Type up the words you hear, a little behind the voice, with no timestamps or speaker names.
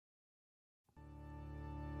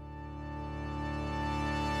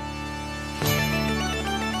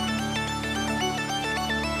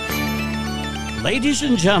Ladies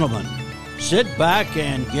and gentlemen, sit back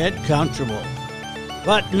and get comfortable.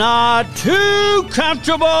 But not too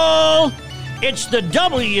comfortable! It's the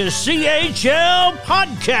WCHL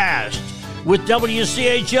podcast with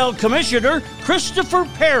WCHL Commissioner Christopher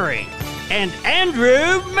Perry and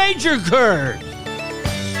Andrew Majorkirk.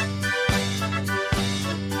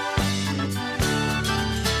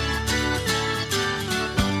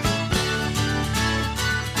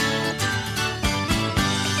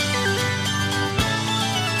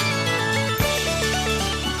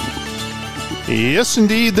 Yes,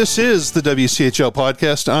 indeed, this is the WCHL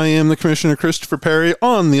podcast. I am the Commissioner Christopher Perry.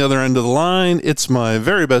 On the other end of the line, it's my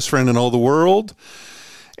very best friend in all the world,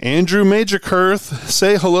 Andrew Majorkirk.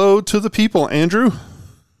 Say hello to the people, Andrew.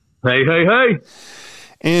 Hey, hey, hey.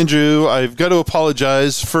 Andrew, I've got to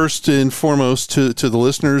apologize first and foremost to the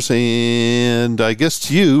listeners, and I guess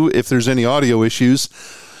to you, if there's any audio issues.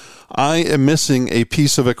 I am missing a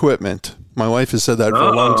piece of equipment. My wife has said that for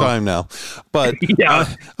a long time now, but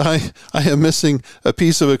yeah. I am missing a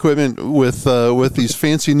piece of equipment with these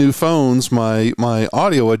fancy new phones. My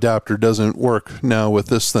audio adapter doesn't work now with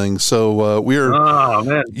this thing, so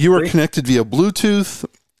you are connected via Bluetooth,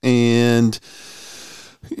 and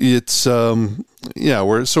it's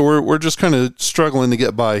we're just kind of struggling to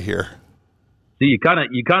get by here. See, you kind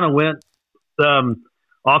of went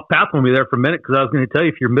off path with me there for a minute, because I was going to tell you,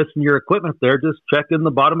 if you're missing your equipment there, just check in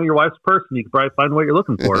the bottom of your wife's purse and you can probably find what you're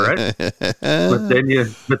looking for, right? but then you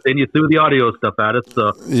threw the audio stuff at it,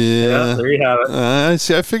 so yeah there you have it.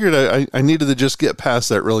 I figured I needed to just get past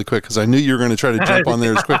that really quick, because I knew you were going to try to jump on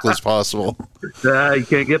there as quickly as possible. You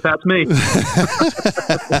can't get past me.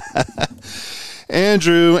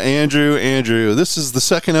 Andrew, this is the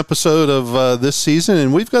second episode of this season,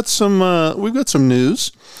 and we've got some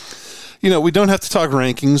news. You know, we don't have to talk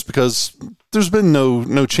rankings because there's been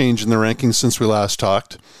no change in the rankings since we last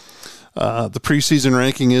talked. The preseason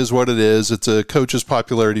ranking is what it is. It's a coach's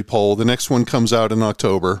popularity poll. The next one comes out in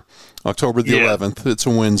October the 11th. It's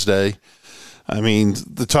a Wednesday. I mean,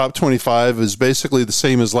 the top 25 is basically the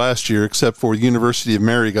same as last year, except for University of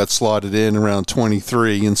Mary got slotted in around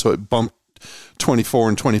 23, and so it bumped 24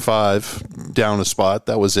 and 25 down a spot.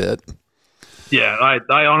 That was it. Yeah,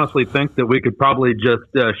 I honestly think that we could probably just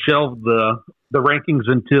shelve the rankings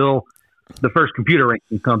until the first computer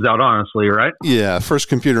ranking comes out, honestly, right? Yeah, first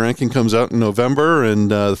computer ranking comes out in November, and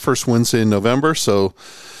the first Wednesday in November. So,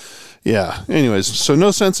 yeah. Anyways, so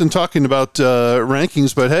no sense in talking about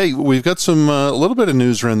rankings, but hey, we've got some a little bit of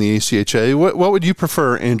news around the ACHA. What would you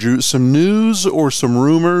prefer, Andrew? Some news or some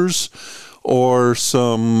rumors or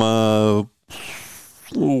some,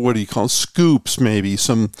 what do you call it? Scoops, maybe?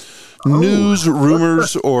 Some news,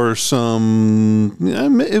 rumors, or some,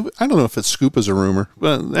 I don't know if it's scoop is a rumor,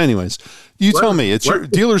 but anyways, tell me. It's your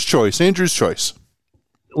dealer's choice, Andrew's choice.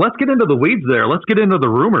 Let's get into the weeds there. Let's get into the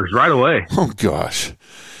rumors right away. Oh, gosh.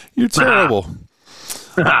 You're terrible.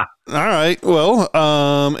 All right. Well,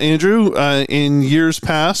 Andrew, in years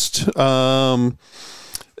past,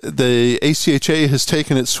 the ACHA has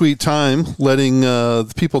taken its sweet time letting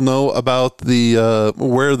the people know about the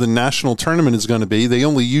where the national tournament is going to be. They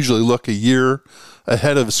only usually look a year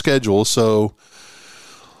ahead of schedule. So,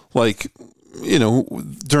 like, you know,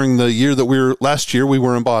 during the year that last year, we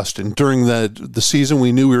were in Boston. During the season,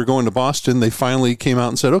 we knew we were going to Boston. They finally came out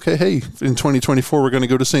and said, okay, hey, in 2024, we're going to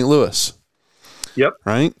go to St. Louis. Yep.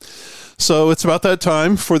 Right? So it's about that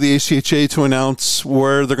time for the ACHA to announce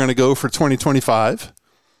where they're going to go for 2025.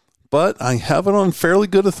 But I have it on fairly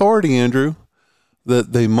good authority, Andrew,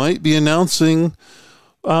 that they might be announcing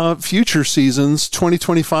future seasons,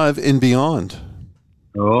 2025 and beyond.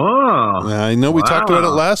 Oh, I know we talked about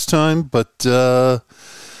it last time, but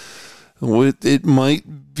it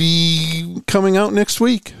might be coming out next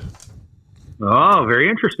week. Oh, very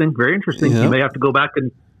interesting. Very interesting. Yeah. You may have to go back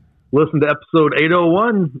and listen to episode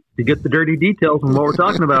 801 to get the dirty details on what we're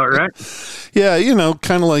talking about, right? Yeah, you know,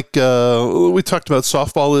 kind of like we talked about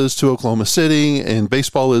softball is to Oklahoma City and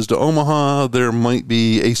baseball is to Omaha. There might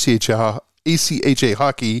be ACHA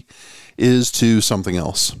hockey is to something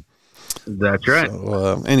else. That's right.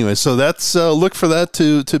 So, anyway, so that's look for that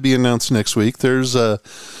to be announced next week. There's that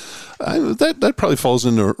probably falls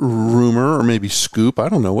into rumor or maybe scoop. I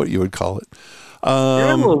don't know what you would call it.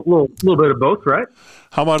 Yeah, a little bit of both, right?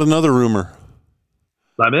 How about another rumor?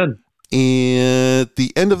 I'm in. At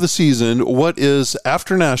the end of the season, what is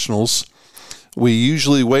after Nationals? We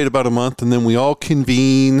usually wait about a month, and then we all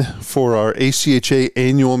convene for our ACHA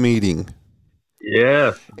annual meeting.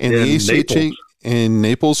 Yeah, and the ACHA in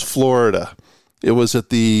Naples, Florida. It was at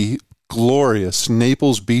the glorious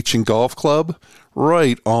Naples Beach and Golf Club,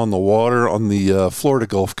 right on the water on the Florida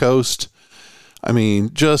Gulf Coast. I mean,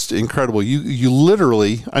 just incredible. You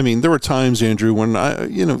literally, I mean, there were times, Andrew, when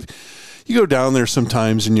you go down there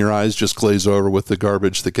sometimes and your eyes just glaze over with the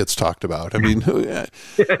garbage that gets talked about. I mean,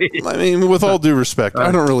 with all due respect,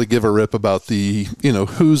 I don't really give a rip about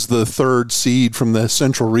who's the third seed from the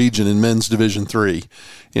Central Region in men's Division III.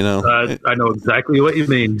 I know exactly what you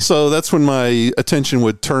mean. So that's when my attention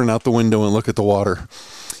would turn out the window and look at the water.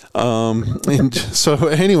 And so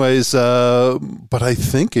anyways, but I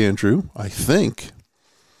think, Andrew, I think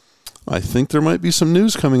there might be some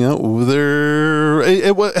news coming out there.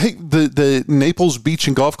 The Naples Beach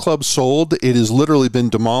and Golf Club sold. It has literally been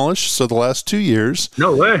demolished. So the last 2 years.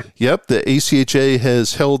 No way. Yep. The ACHA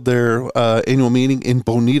has held their annual meeting in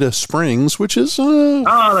Bonita Springs, which is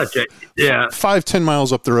that's it. Yeah, 5-10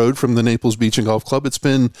 miles up the road from the Naples Beach and Golf Club. It's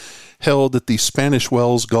been held at the Spanish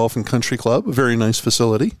Wells Golf and Country Club, a very nice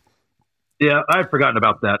facility. Yeah, I'd forgotten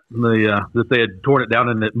about that. That they had torn it down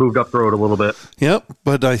and it moved up the road a little bit. Yep,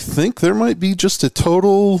 but I think there might be just a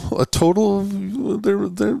total.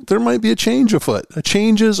 There might be a change afoot.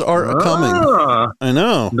 Changes are coming. I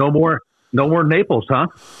know. No more Naples, huh?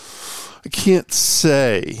 I can't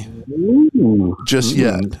say just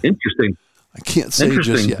yet. Interesting. I can't say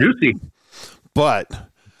just yet. Juicy. But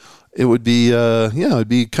it would be, it'd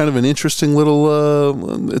be kind of an interesting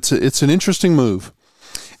little. It's an interesting move.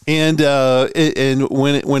 And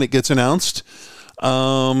when it gets announced, it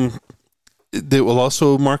will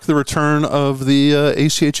also mark the return of the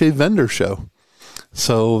ACHA vendor show.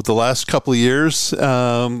 So the last couple of years,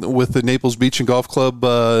 with the Naples Beach and Golf Club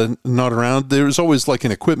not around, there's always like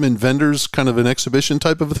an equipment vendors kind of an exhibition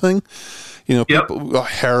type of a thing. People,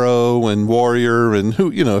 Harrow and Warrior and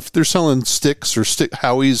who, if they're selling sticks or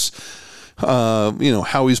Howie's.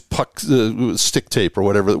 Howie's puck stick tape or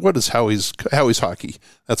whatever. What is Howie's hockey?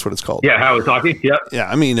 That's what it's called. Yeah, Howie's hockey. Yeah. Yeah.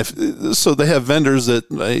 I mean, so they have vendors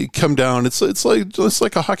that come down. It's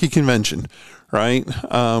like a hockey convention, right?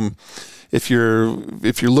 If you're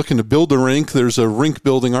looking to build a rink, there's a rink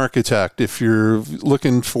building architect. If you're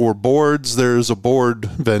looking for boards, there's a board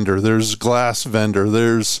vendor. There's glass vendor.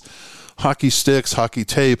 There's hockey sticks, hockey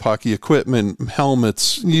tape, hockey equipment,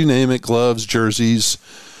 helmets, you name it, gloves, jerseys.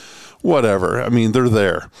 Whatever. I mean, they're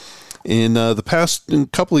there. In the past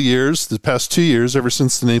couple of years, the past 2 years, ever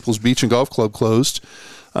since the Naples Beach and Golf Club closed,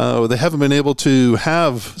 they haven't been able to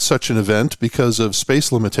have such an event because of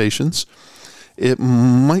space limitations. It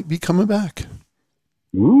might be coming back.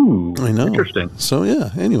 Ooh, I know. Interesting. So, yeah,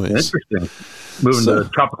 anyways. Interesting. Moving to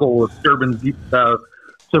tropical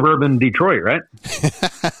suburban Detroit, right?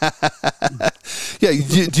 Yeah.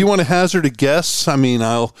 Do you want to hazard a guess? I mean,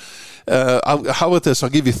 how about this? I'll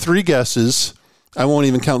give you 3 guesses. I won't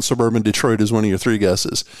even count suburban Detroit as one of your 3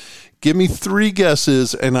 guesses. Give me 3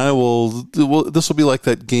 guesses, and this will be like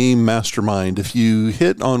that game Mastermind. If you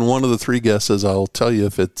hit on one of the 3 guesses, I'll tell you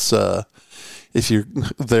if you're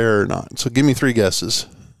there or not. So give me 3 guesses.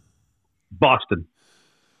 Boston.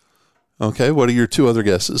 Okay. What are your 2 other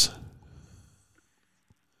guesses?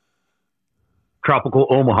 Tropical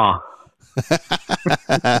Omaha.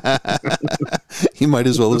 You might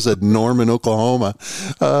as well have said Norman, Oklahoma.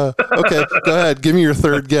 Okay, go ahead. Give me your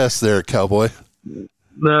 3rd guess there, cowboy.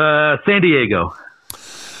 San Diego.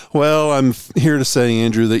 Well, I'm here to say,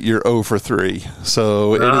 Andrew, that you're 0 for 3.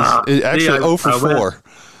 So it is 0 for 4.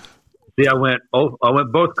 I went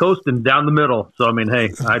both coast and down the middle. So I mean,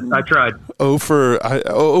 hey, I tried. 0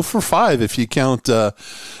 for 5 if you count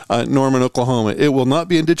Norman, Oklahoma. It will not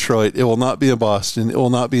be in Detroit. It will not be in Boston. It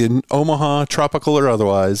will not be in Omaha, tropical or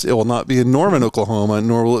otherwise. It will not be in Norman, Oklahoma,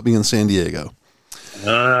 nor will it be in San Diego.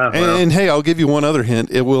 And hey, I'll give you one other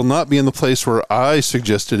hint. It will not be in the place where I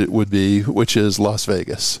suggested it would be, which is Las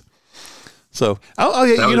Vegas. So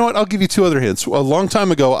you know what? I'll give you 2 other hints. A long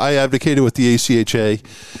time ago, I advocated with the ACHA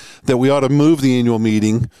that we ought to move the annual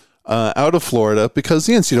meeting out of Florida because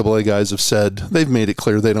the NCAA guys have said, they've made it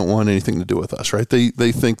clear they don't want anything to do with us, right?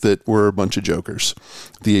 They think that we're a bunch of jokers,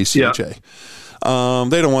 the ACHA. Yeah.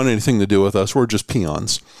 They don't want anything to do with us. We're just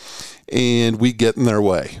peons. And we get in their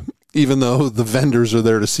way, even though the vendors are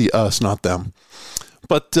there to see us, not them.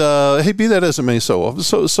 But hey, be that as it may, so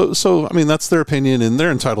I mean, that's their opinion and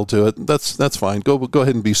they're entitled to it. That's fine. Go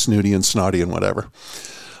ahead and be snooty and snotty and whatever.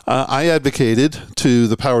 I advocated to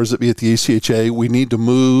the powers that be at the ACHA, we need to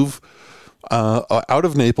move out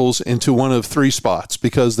of Naples into one of 3 spots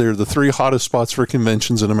because they're the 3 hottest spots for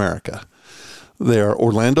conventions in America. They are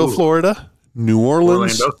Orlando, Florida, New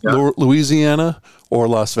Orleans, Louisiana, or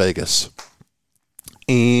Las Vegas.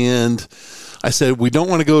 And I said, we don't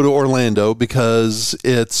want to go to Orlando because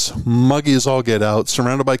it's muggy as all get out,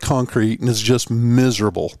 surrounded by concrete, and it's just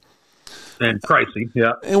miserable. And pricey,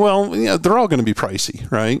 yeah. Well, yeah, they're all going to be pricey,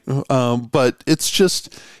 right? But it's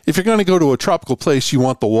just, if you're going to go to a tropical place, you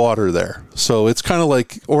want the water there. So it's kind of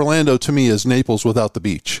like Orlando to me is Naples without the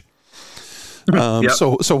beach. Yep.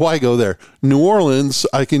 So why go there? New Orleans,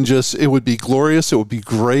 it would be glorious. It would be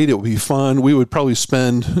great. It would be fun. We would probably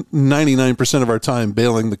spend 99% of our time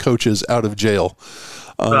bailing the coaches out of jail.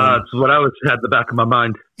 That's what I had the back of my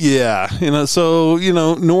mind. Yeah. So,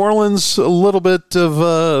 New Orleans, a little bit of,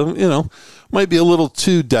 might be a little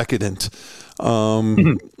too decadent.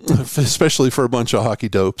 Especially for a bunch of hockey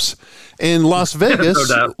dopes. And Las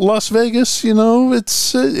Vegas, I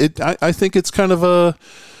think it's kind of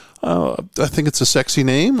I think it's a sexy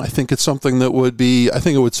name. I think it's something that would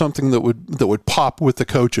pop with the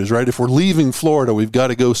coaches, right? If we're leaving Florida, we've got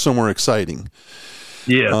to go somewhere exciting.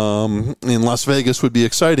 Yeah. And Las Vegas would be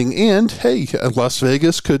exciting. And hey, Las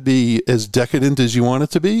Vegas could be as decadent as you want it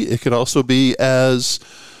to be. It could also be as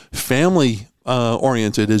family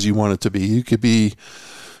oriented as you want it to be. You could be,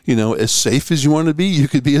 as safe as you want to be. You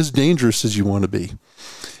could be as dangerous as you want to be.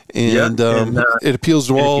 And, it appeals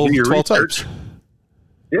to all types.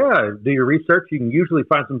 Yeah, do your research. You can usually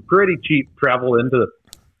find some pretty cheap travel into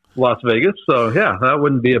Las Vegas. So, yeah, that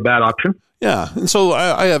wouldn't be a bad option. Yeah, and so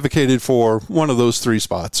I advocated for one of those three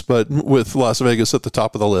spots, but with Las Vegas at the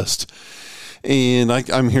top of the list. And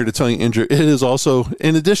I'm here to tell you, Andrew, it is also,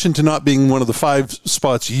 in addition to not being one of the 5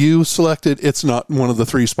 spots you selected, it's not one of the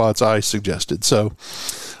 3 spots I suggested. So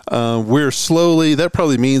we're slowly, that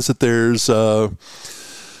probably means that there's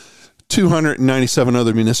 297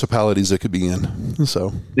 other municipalities that could be in.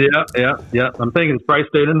 So yeah. I'm thinking it's probably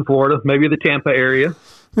staying in Florida, maybe the Tampa area.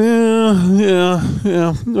 Yeah.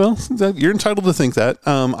 Well, you're entitled to think that.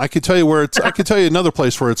 I could tell you where it's. I could tell you another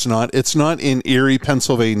place where it's not. It's not in Erie,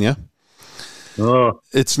 Pennsylvania. Oh.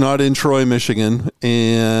 It's not in Troy, Michigan,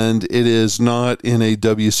 and it is not in a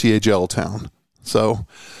Wchl town. So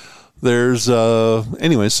there's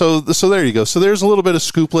anyway. So there you go. So there's a little bit of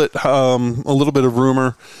scooplet, a little bit of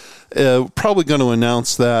rumor. Probably going to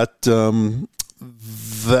announce that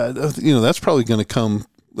that's probably going to come.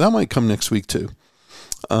 That might come next week too.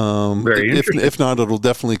 If not, it'll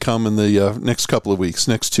definitely come in the next couple of weeks,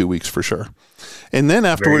 next 2 weeks for sure. And then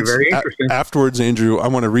afterwards, afterwards, Andrew, I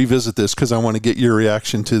want to revisit this because I want to get your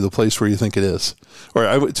reaction to the place where you think it is. Or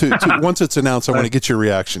once it's announced, I want to get your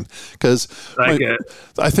reaction because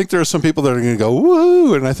I think there are some people that are going to go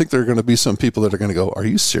woo, and I think there are going to be some people that are going to go, "Are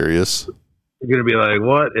you serious?" You're going to be like,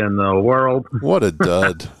 "What in the world? What a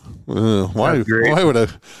dud! Why would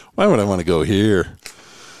I want to go here?"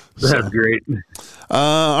 That's great.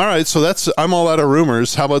 All right, so I'm all out of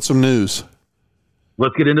rumors. How about some news?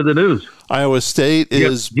 Let's get into the news. Iowa State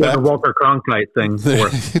is back. The Walter Cronkite thing.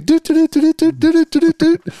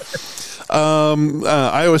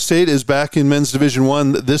 Iowa State is back in men's Division I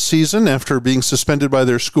this season after being suspended by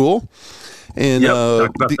their school. And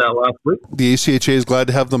talked about that last week. The ACHA is glad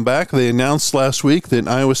to have them back. They announced last week that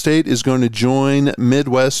Iowa State is going to join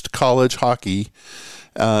Midwest College Hockey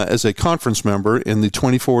as a conference member in the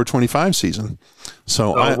 24-25 season.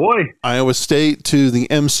 So Iowa State to the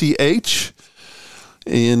MCH.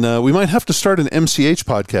 And we might have to start an MCH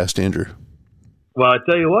podcast, Andrew. Well, I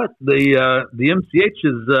tell you what, the MCH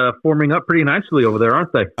is forming up pretty nicely over there,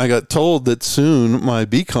 aren't they? I got told that soon my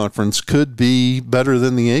B conference could be better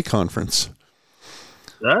than the A conference.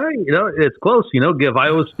 It's close. Give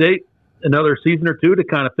Iowa State another season or two to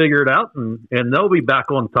kind of figure it out, and they'll be back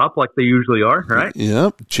on top like they usually are, right?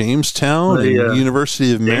 Yep. Jamestown and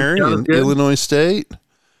University of Mary and Illinois State.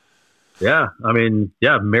 Yeah.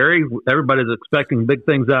 Mary, everybody's expecting big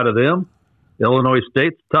things out of them. Illinois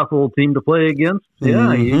State's a tough little team to play against.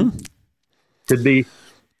 Yeah.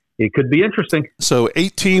 It could be interesting. So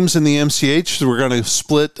 8 teams in the MCH. We're going to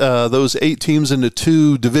split those 8 teams into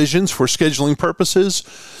 2 divisions for scheduling purposes.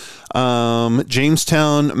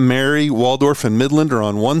 Jamestown, Mary, Waldorf, and Midland are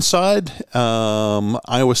on one side.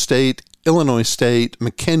 Iowa State, Illinois State,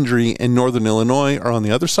 McKendree, and Northern Illinois are on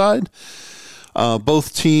the other side.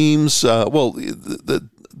 Both teams,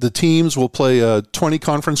 the teams will play 20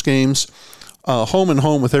 conference games, home and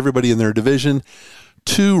home with everybody in their division,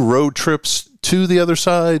 2 road trips to the other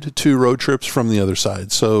side, 2 road trips from the other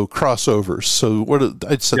side. So crossovers. So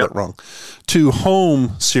I said that wrong. 2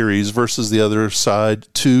 home series versus the other side,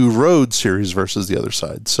 2 road series versus the other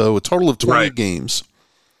side. So a total of 20 games.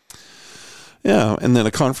 Yeah, and then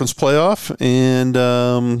a conference playoff. And,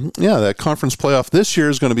 that conference playoff this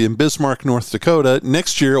year is going to be in Bismarck, North Dakota.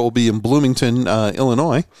 Next year it will be in Bloomington,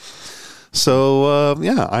 Illinois. So,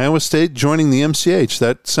 Iowa State joining the MCH.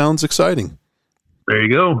 That sounds exciting. There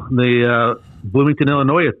you go. Bloomington,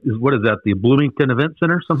 Illinois. What is that? The Bloomington Event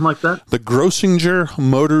Center, something like that. The Grossinger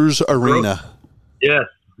Motors Arena. Yes.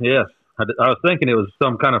 I was thinking it was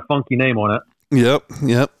some kind of funky name on it.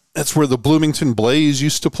 Yep. That's where the Bloomington Blaze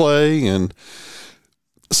used to play, and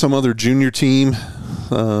some other junior team.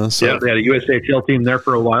 They had a USHL team there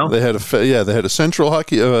for a while. They had a Central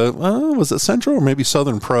Hockey. Was it Central or maybe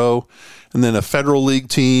Southern Pro, and then a Federal League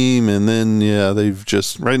team, and then they've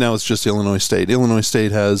just right now it's just Illinois State. Illinois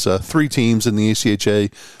State has 3 teams in the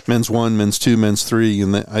ACHA: men's 1, men's 2, men's 3,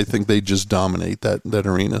 and I think they just dominate that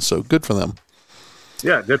arena. So good for them.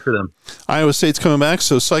 Yeah, good for them. Iowa State's coming back,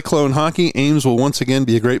 so Cyclone hockey. Ames will once again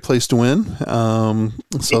be a great place to win.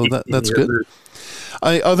 So that's good.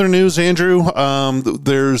 Other news, Andrew, I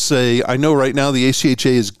know right now the ACHA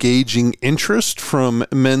is gauging interest from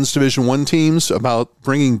men's Division I teams about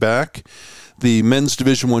bringing back the men's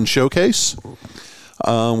Division I showcase.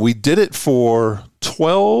 We did it for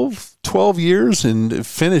 12 years and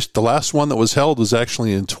finished. The last one that was held was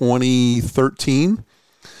actually in 2013.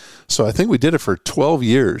 So I think we did it for 12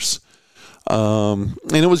 years. And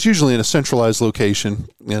it was usually in a centralized location.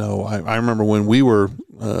 I remember when we were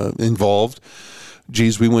involved,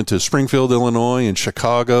 we went to Springfield, Illinois, and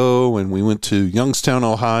Chicago, and we went to Youngstown,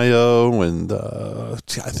 Ohio, and I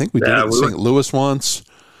think we did it in St. Louis once.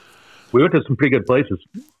 We went to some pretty good places.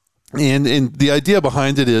 And the idea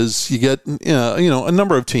behind it is you get a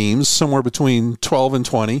number of teams, somewhere between 12 and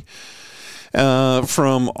 20,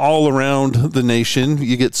 from all around the nation.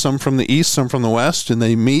 You get some from the East, some from the West, and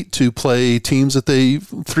they meet to play teams 3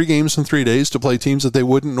 games in 3 days to play teams that they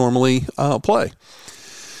wouldn't normally play.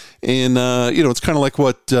 And, it's kind of like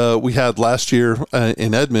what we had last year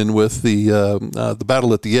in Edmond with the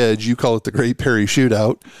Battle at the Edge. You call it the Great Perry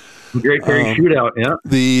Shootout. Great Perry Shootout, yeah.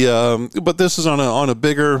 But this is on a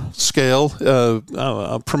bigger scale,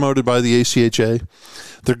 promoted by the ACHA.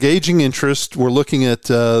 They're gauging interest. We're looking at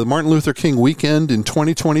Martin Luther King weekend in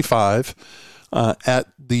 2025 at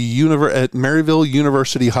Maryville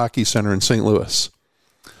University Hockey Center in St. Louis.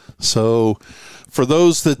 So for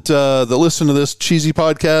those that listen to this cheesy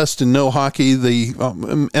podcast and know hockey, the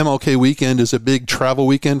MLK weekend is a big travel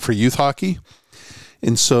weekend for youth hockey.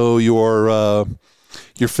 And so your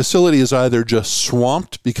facility is either just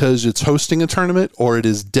swamped because it's hosting a tournament, or it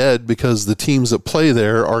is dead because the teams that play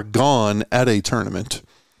there are gone at a tournament.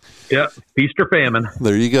 Yeah, feast or famine.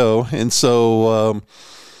 There you go. And so,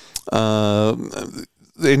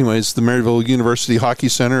 anyways, the Maryville University Hockey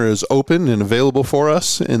Center is open and available for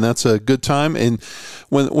us, and that's a good time. And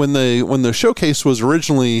when the showcase was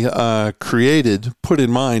originally put in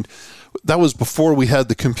mind, that was before we had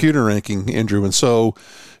the computer ranking, Andrew, and so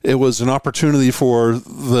it was an opportunity for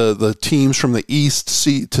the teams from the East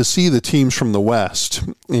to see the teams from the West,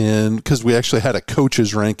 and because we actually had a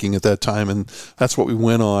coaches ranking at that time, and that's what we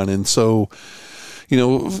went on. And so,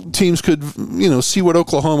 teams could, see what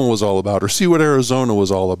Oklahoma was all about, or see what Arizona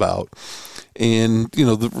was all about. And,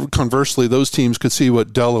 conversely, those teams could see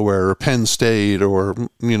what Delaware or Penn State or,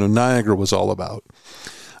 Niagara was all about.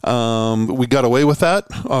 We got away with that,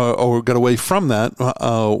 or got away from that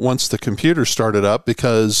once the computer started up,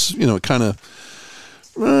 because, it kind of,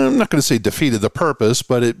 I'm not going to say defeated the purpose,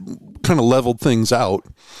 but it kind of leveled things out.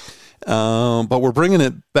 But we're bringing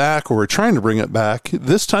it back, or we're trying to bring it back.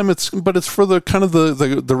 This time it's for the kind of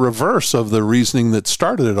the reverse of the reasoning that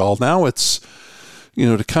started it all. Now it's,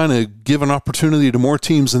 to kind of give an opportunity to more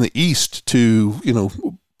teams in the East to,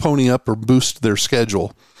 pony up or boost their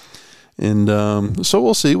schedule. And so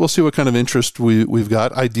we'll see what kind of interest we've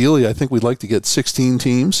got. Ideally, I think we'd like to get 16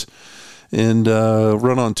 teams and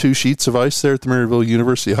run on 2 sheets of ice there at the Maryville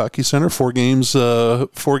University Hockey Center. 4 games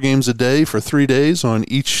a day for 3 days on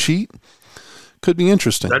each sheet. Could be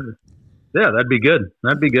interesting. That'd be good.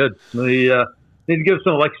 We need to give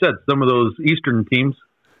some, like you said, some of those Eastern teams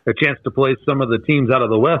a chance to play some of the teams out of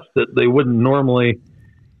the West that they wouldn't normally.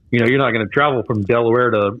 You're not going to travel from Delaware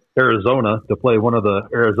to Arizona to play one of the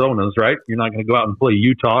Arizonas, right? You're not going to go out and play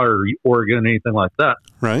Utah or Oregon, anything like that.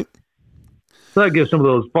 Right. So that gives some of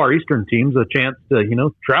those Far Eastern teams a chance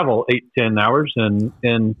to, travel 8-10 hours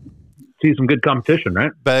and see some good competition,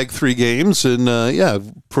 right? Bag 3 games and,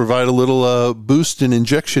 provide a little boost and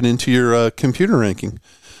injection into your computer ranking.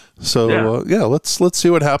 So, let's see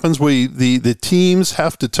what happens. The teams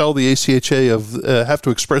have to tell the ACHA have to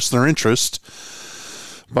express their interest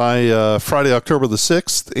by Friday, October the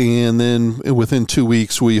 6th, and then within 2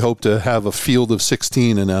 weeks, we hope to have a field of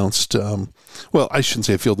 16 announced. Well, I shouldn't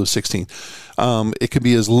say a field of 16. It could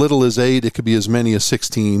be as little as 8. It could be as many as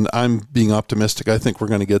 16. I'm being optimistic. I think we're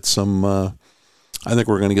going to get some. I think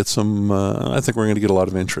we're going to get a lot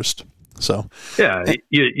of interest. So, yeah,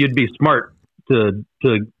 you'd be smart to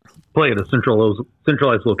play at a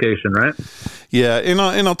centralized location, right? Yeah, and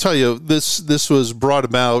I'll tell you, this was brought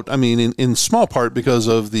about, I mean, in small part because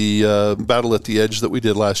of the Battle at the Edge that we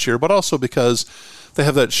did last year, but also because they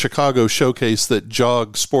have that Chicago showcase that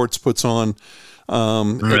Jog Sports puts on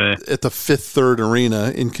at the Fifth Third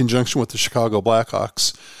Arena in conjunction with the Chicago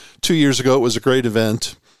Blackhawks. 2 years ago, it was a great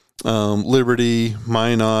event. Liberty,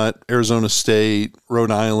 Minot, Arizona State,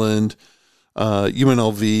 Rhode Island,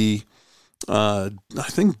 UNLV, I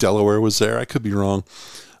think Delaware was there. I could be wrong.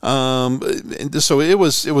 So it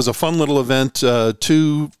was a fun little event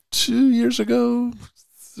 2 years ago.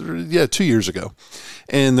 Yeah, 2 years ago.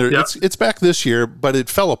 And it's back this year, but it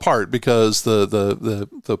fell apart because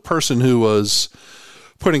the person who was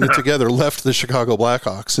putting it together left the Chicago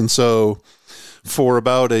Blackhawks. And so for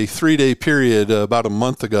about a 3-day period, about a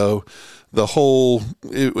month ago,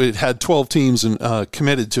 it had 12 teams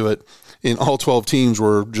committed to it, and all 12 teams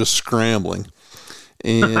were just scrambling.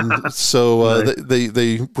 And so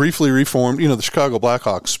they briefly reformed. You know, the Chicago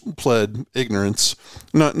Blackhawks pled ignorance.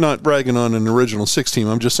 Not bragging on an original 6 team.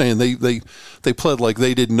 I'm just saying they pled like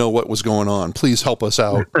they didn't know what was going on. Please help us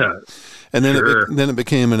out. And then then it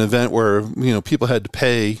became an event where people had to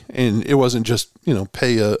pay, and it wasn't just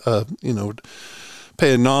pay a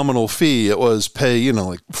nominal fee. It was pay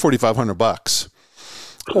like $4,500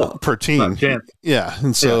 per team. Yeah.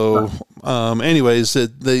 And so, anyways,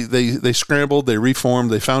 they scrambled, they reformed,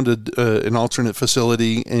 they founded an alternate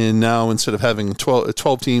facility, and now instead of having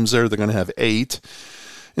 12 teams there, they're going to have 8.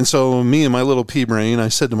 And so me and my little pea brain, I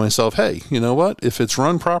said to myself, hey, you know what? If it's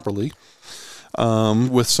run properly,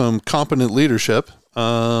 with some competent leadership, we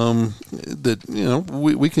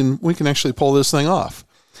can actually pull this thing off.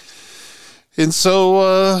 And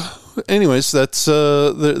so, anyways, that's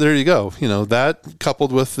there you go. That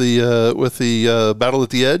coupled with the Battle at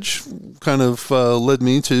the Edge kind of led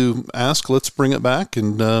me to ask, let's bring it back.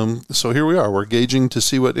 And so here we are. We're gauging to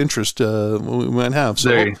see what interest we might have.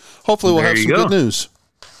 So hopefully we'll have some good news.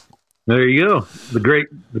 There you go. The Great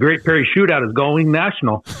Perry Shootout is going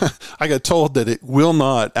national. I got told that it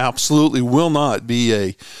absolutely will not be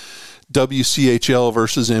a Wchl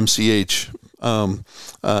versus MCH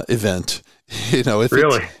event.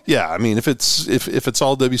 Really? If it's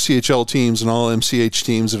all WCHL teams and all MCH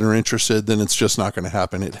teams that are interested, then it's just not going to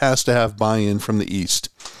happen. It has to have buy-in from the East.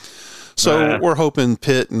 So we're hoping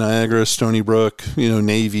Pitt, Niagara, Stony Brook,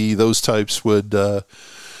 Navy, those types would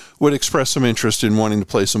express some interest in wanting to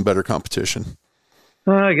play some better competition.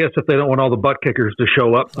 I guess if they don't want all the butt kickers to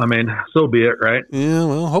show up, so be it, right? Yeah,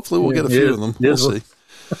 well, hopefully we'll get a few of them. We'll see.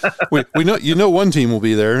 we know one team will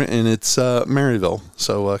be there, and it's Maryville.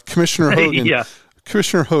 So Commissioner Hogan,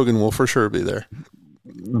 Commissioner Hogan will for sure be there.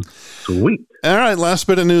 Sweet. All right, last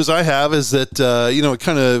bit of news I have is that it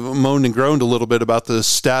kind of moaned and groaned a little bit about the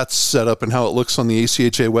stats setup and how it looks on the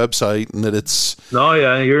ACHA website, and that it's. Oh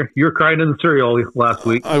yeah, you're crying in the cereal last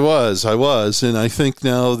week. I was, and I think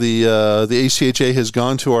now the ACHA has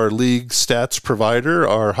gone to our league stats provider,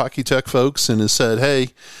 our Hockey Tech folks, and has said, hey,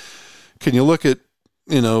 can you look at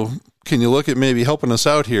maybe helping us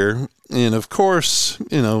out here? And of course,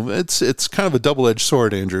 it's kind of a double-edged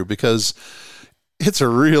sword, Andrew, because it's a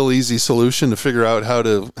real easy solution to figure out how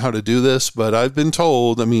to do this. But I've been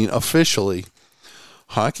told, officially,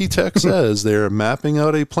 Hockey Tech says they're mapping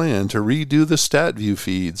out a plan to redo the stat view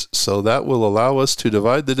feeds. So that will allow us to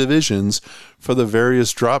divide the divisions for the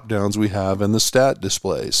various drop downs we have in the stat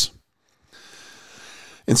displays.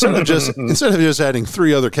 Instead of just adding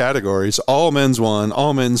 3 other categories, all men's 1,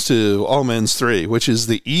 all men's 2, all men's 3, which is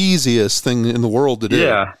the easiest thing in the world to do.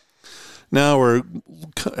 Yeah. Now we're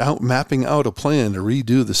mapping out a plan to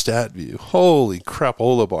redo the stat view. Holy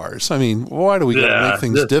crapola bars. Why do we got to make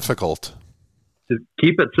things difficult?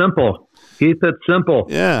 Keep it simple. Keep it simple.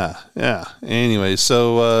 Yeah. Anyway,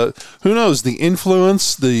 so who knows? The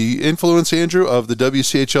influence, Andrew, of the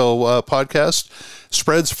WCHL podcast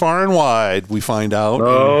spreads far and wide, we find out.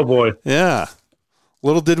 Oh, boy. Yeah.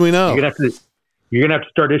 Little did we know. You're gonna have to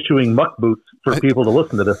start issuing muck boots for people to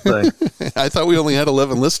listen to this thing. I thought we only had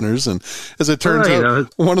 11 listeners, and as it turns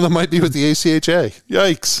out, one of them might be with the ACHA.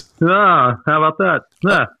 Yikes! How about that?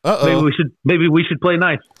 Maybe we should play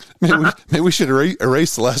nice. maybe we should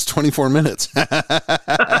erase the last 24 minutes.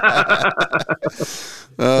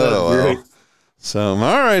 Well. So, all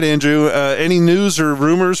right, Andrew. Any news or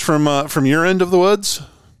rumors from your end of the woods?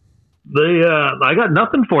 I got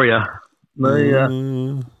nothing for you.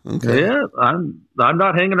 Okay. Yeah, I'm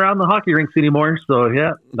not hanging around the hockey rinks anymore, so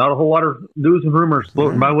not a whole lot of news and rumors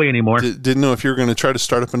floating my way anymore. Didn't know if you were going to try to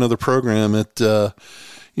start up another program at the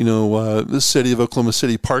city of Oklahoma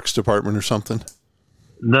City Parks Department or something.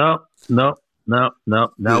 No,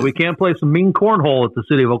 Now we can play some mean cornhole at the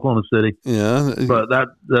city of Oklahoma City. Yeah, but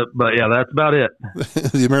that's about it.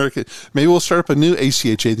 The American. Maybe we'll start up a new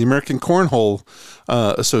ACHA, the American Cornhole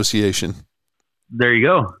Association. There you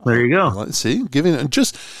go. Let's see,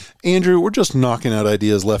 Andrew, we're just knocking out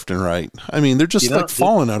ideas left and right. I mean, they're just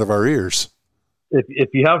falling out of our ears. If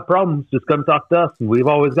you have problems, just come talk to us, and we've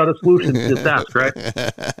always got a solution. Just ask, right?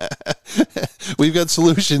 We've got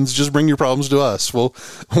solutions. Just bring your problems to us. One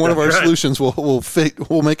of our solutions will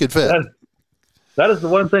make it fit. That is the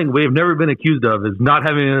one thing we have never been accused of, is not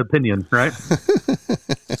having an opinion, right?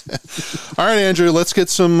 All right, Andrew, let's get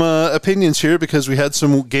some opinions here, because we had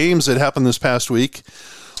some games that happened this past week.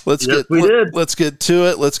 Let's get to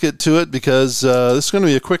it, because this is going to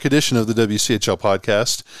be a quick edition of the WCHL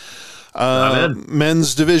podcast.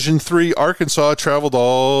 Men's Division III, Arkansas traveled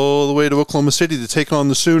all the way to Oklahoma City to take on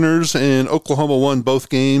the Sooners, and Oklahoma won both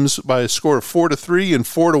games by a score of 4-3 and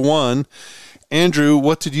 4-1. Andrew,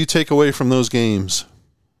 what did you take away from those games?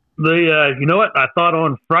 You know what? I thought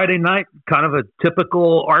on Friday night, kind of a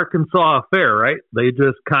typical Arkansas affair, right? They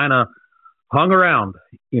just kind of hung around,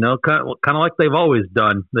 kind of like they've always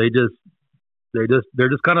done. They're just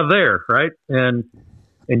kind of there, right? And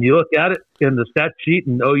you look at it in the stat sheet,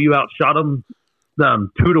 and OU outshot them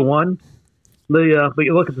 2-1. But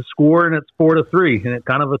you look at the score, and it's 4-3, and it's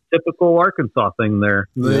kind of a typical Arkansas thing there.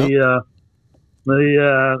 Yep.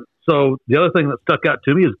 So the other thing that stuck out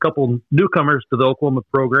to me is a couple newcomers to the Oklahoma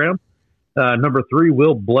program. Number 3,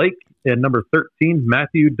 Will Blake, and number 13,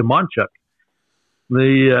 Matthew DeMonchuk.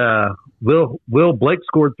 Will Blake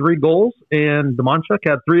scored 3 goals, and DeMonchuk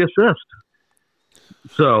had 3 assists.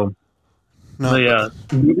 So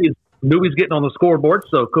newbies getting on the scoreboard.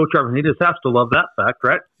 So Coach Arvanitis has to love that fact,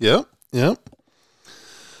 right? Yep.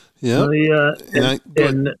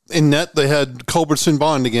 In net, they had Culbertson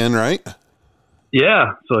Bond again, right?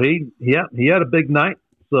 Yeah. So he had a big night.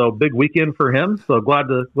 So big weekend for him. So glad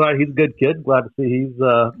he's a good kid. Glad to see he's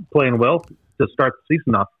playing well to start the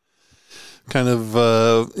season off. Kind of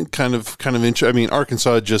interesting. I mean,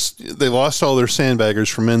 Arkansas they lost all their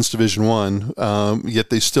sandbaggers from men's Division I, yet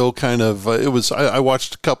they still kind of, I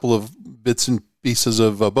watched a couple of bits and pieces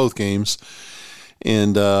of both games,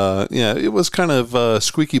 and it was kind of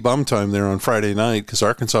squeaky bum time there on Friday night, because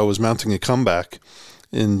Arkansas was mounting a comeback.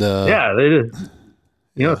 And they did.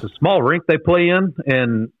 It's a small rink they play in,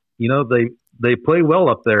 and they play well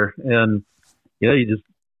up there, and they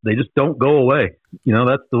just don't go away.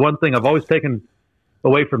 That's the one thing I've always taken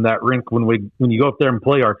away from that rink when you go up there and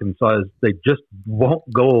play Arkansas, is they just won't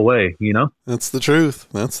go away. That's the truth.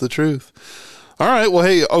 All right. Well,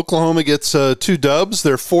 hey, Oklahoma gets 2 dubs.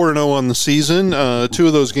 They're 4-0 on the season. 2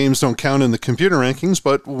 of those games don't count in the computer rankings,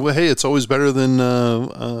 but hey, it's always better than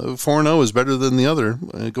 4-0 is better than the other,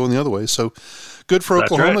 going the other way. So good for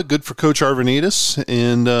Oklahoma. Right. Good for Coach Arvanitis.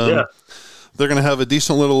 And they're going to have a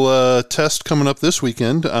decent little test coming up this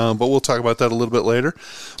weekend, but we'll talk about that a little bit later.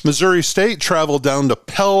 Missouri State traveled down to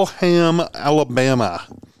Pelham, Alabama.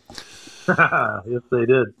 Yes, they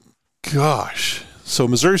did. Gosh. So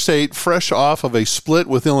Missouri State, fresh off of a split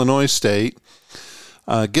with Illinois State,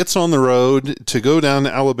 gets on the road to go down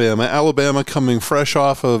to Alabama. Alabama coming fresh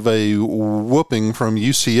off of a whooping from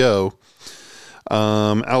UCO.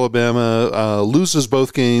 Alabama loses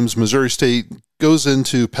both games. Missouri State goes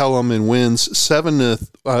into Pelham and wins 6-3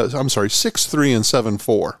 and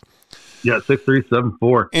 7-4. Yeah, 6-3,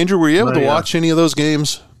 7-4. Andrew, were you able to watch any of those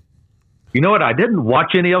games? You know what? I didn't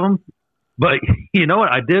watch any of them, but you know what?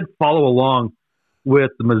 I did follow along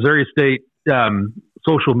with the Missouri State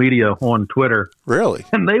social media on Twitter. Really?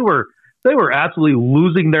 And they were absolutely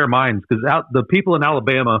losing their minds, because the people in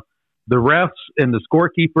Alabama, the refs and the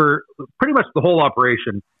scorekeeper, pretty much the whole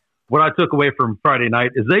operation, what I took away from Friday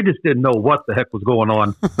night is they just didn't know what the heck was going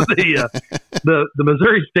on. The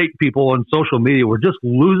Missouri State people on social media were just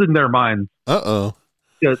losing their minds. Uh-oh.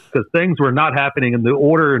 Because things were not happening in the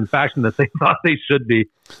order and fashion that they thought they should be.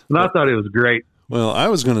 And I thought it was great. Well, I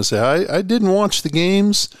was going to say, I didn't watch the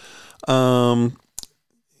games, and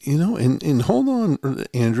hold on,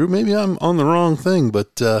 Andrew, maybe I'm on the wrong thing,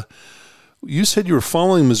 but you said you were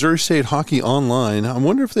following Missouri State hockey online. I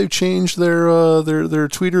wonder if they've changed their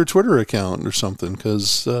Twitter account or something,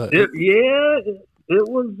 because it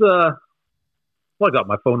was. Well, I got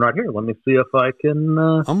my phone right here. Let me see if I can.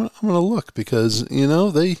 I'm gonna look, because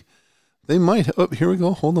they might. Oh, here we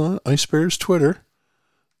go. Hold on, Ice Bears Twitter.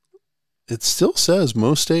 It still says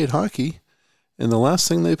Mo State Hockey, and the last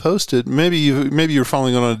thing they posted, maybe you're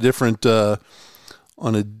following it on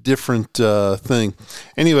a different thing.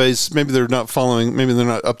 Anyways, maybe they're not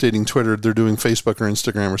updating Twitter. They're doing Facebook or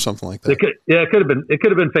Instagram or something like that. It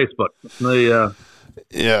could have been Facebook.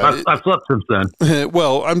 Yeah, I've slept since then.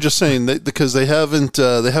 Well, I'm just saying that because they haven't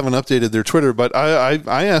updated their Twitter. But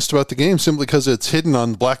I asked about the game simply because it's hidden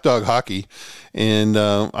on Black Dog Hockey, and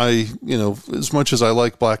as much as I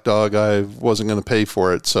like Black Dog, I wasn't going to pay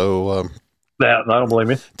for it. So I don't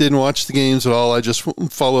blame you. Didn't watch the games at all. I just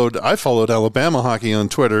followed Alabama hockey on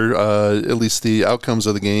Twitter, at least the outcomes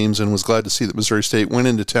of the games, and was glad to see that Missouri State went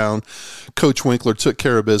into town. Coach Winkler took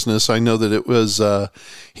care of business. I know that it was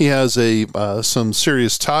he has some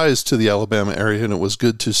serious ties to the Alabama area, and it was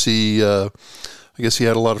good to see. I guess he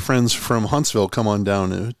had a lot of friends from Huntsville come on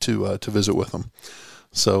down to visit with him.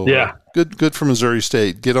 So yeah, good for Missouri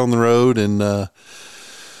State. Get on the road and.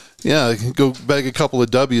 Go bag a couple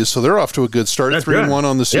of W's. So they're off to a good start. That's 3-1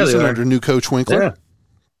 on the season under new coach Winkler.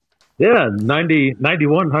 Yeah,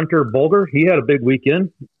 91 Hunter Boulder. He had a big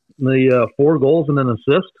weekend. The 4 goals and an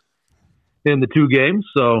assist in the 2 games.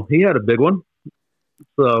 So he had a big one.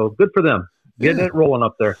 So good for them. Getting it rolling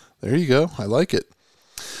up there. There you go. I like it.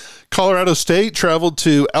 Colorado State traveled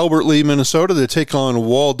to Albert Lee, Minnesota to take on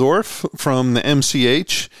Waldorf from the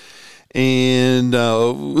MCH. And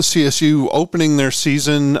CSU opening their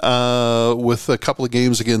season with a couple of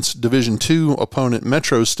games against Division II opponent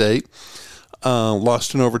Metro State.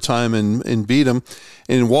 Lost in overtime and beat them.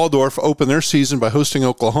 And Waldorf opened their season by hosting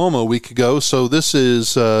Oklahoma a week ago. So this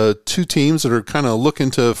is 2 teams that are kind of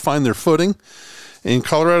looking to find their footing. And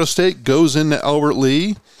Colorado State goes into Albert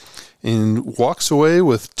Lee and walks away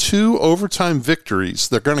with 2 overtime victories.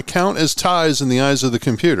 They're going to count as ties in the eyes of the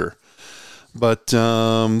computer. But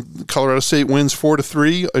Colorado State wins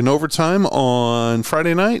 4-3 in overtime on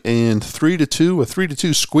Friday night and 3-2, a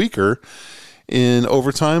 3-2 squeaker in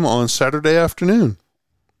overtime on Saturday afternoon.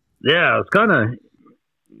 Yeah, I was kind of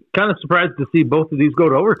surprised to see both of these go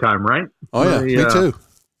to overtime, right? Oh yeah, me too.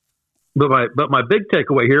 But my big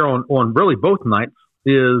takeaway here on really both nights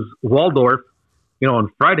is Waldorf.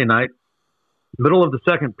 On Friday night, middle of the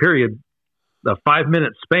second period, a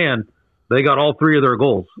 5-minute span, they got all 3 of their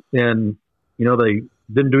goals and. They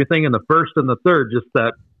didn't do anything in the first and the third, just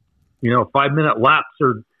that, 5-minute lapse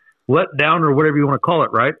or let down or whatever you want to call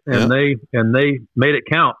it, right? And they made it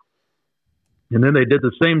count. And then they did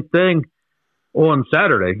the same thing on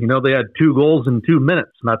Saturday. They had 2 goals in 2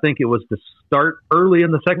 minutes, and I think it was to start early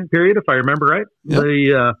in the second period, if I remember right. Yep.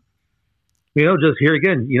 They, just here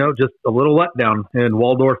again, just a little letdown, and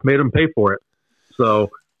Waldorf made them pay for it.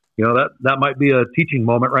 So. That might be a teaching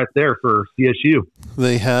moment right there for CSU.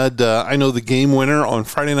 They had, I know the game winner on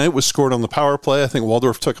Friday night was scored on the power play. I think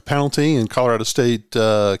Waldorf took a penalty and Colorado State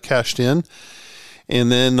cashed in.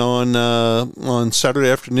 And then on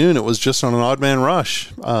Saturday afternoon, it was just on an odd man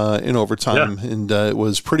rush in overtime. Yeah. And it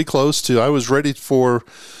was pretty close to,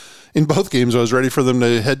 in both games, I was ready for them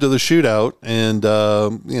to head to the shootout. And,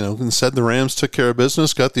 instead the Rams took care of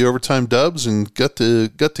business, got the overtime dubs and got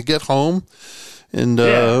to get home. And,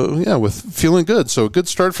 with feeling good. So a good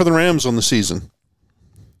start for the Rams on the season.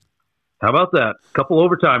 How about that? A couple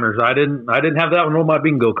overtimers. I didn't have that one on my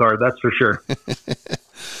bingo card, that's for sure.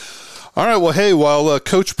 All right. Well, hey, while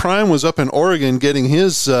Coach Prime was up in Oregon getting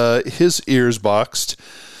his ears boxed,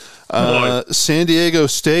 San Diego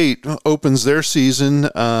State opens their season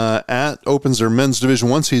opens their men's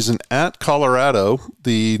Division I season at Colorado.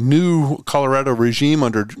 The new Colorado regime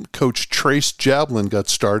under Coach Trace Jablin got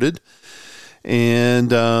started.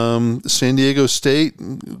 And San Diego State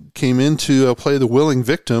came in to play the willing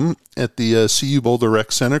victim at the CU Boulder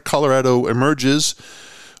Rec Center. Colorado emerges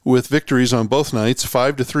with victories on both nights,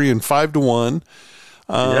 5-3 and 5-1.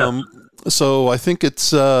 So I think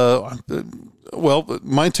it's my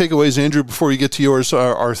takeaways, Andrew, before you get to yours,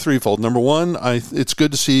 are threefold. Number one, it's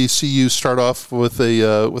good to see CU start off with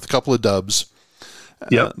a couple of dubs.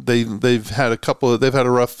 Yeah, they've had a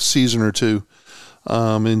rough season or two.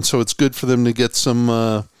 And so it's good for them to get some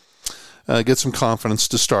confidence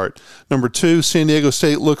to start. Number two, San Diego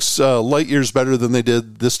State looks light years better than they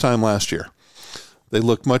did this time last year. They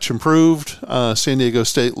look much improved. San Diego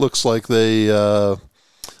State looks like last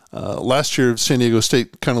year San Diego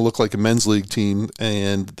State kind of looked like a men's league team,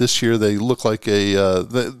 and this year they look like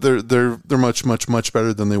they're much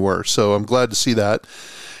better than they were. So I'm glad to see that.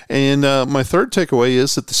 And my third takeaway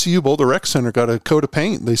is that the CU Boulder Rec Center got a coat of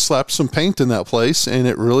paint. They slapped some paint in that place, and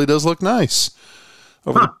it really does look nice.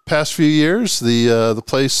 Over the past few years, the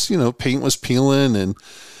place, paint was peeling, and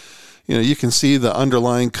you can see the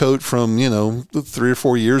underlying coat from 3 or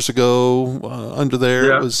 4 years ago under there.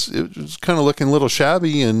 Yeah. It was kind of looking a little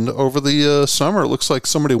shabby, and over the summer, it looks like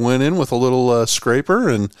somebody went in with a little scraper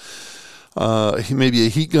and maybe a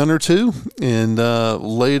heat gun or two, and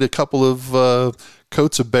laid a couple of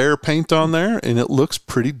coats of bear paint on there, and it looks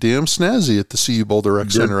pretty damn snazzy at the CU Boulder Rec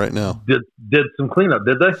Center right now. Did some cleanup,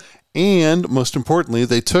 did they? And most importantly,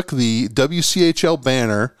 they took the WCHL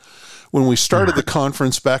banner when we started the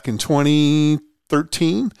conference back in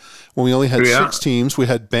 2013, when we only had 6 teams. We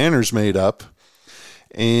had banners made up,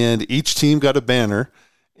 and each team got a banner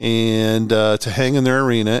and to hang in their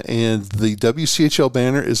arena. And the WCHL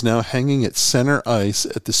banner is now hanging at center ice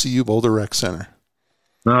at the CU Boulder Rec Center.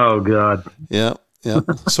 Oh, God. Yeah.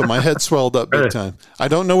 So my head swelled up big time. I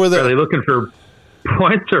don't know whether... Are they looking for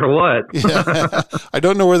points or what? Yeah. I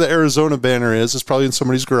don't know where the Arizona banner is. It's probably in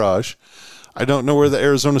somebody's garage. I don't know where the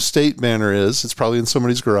Arizona State banner is. It's probably in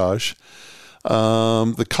somebody's garage.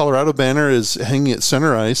 The Colorado banner is hanging at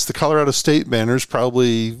center ice. The Colorado State banner is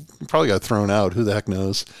probably got thrown out. Who the heck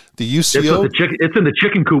knows? The UCO... It's in the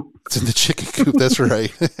chicken coop. It's in the chicken coop. That's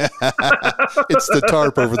right. It's the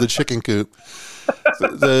tarp over the chicken coop.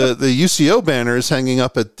 The UCO banner is hanging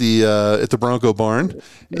up at the Bronco barn,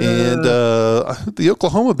 and the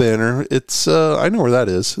Oklahoma banner. It's I know where that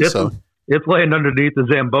is. It's laying underneath the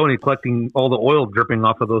Zamboni, collecting all the oil dripping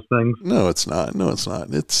off of those things. No, it's not.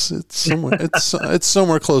 It's somewhere. it's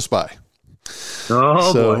somewhere close by.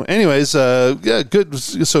 Oh, so, boy. Anyways, good.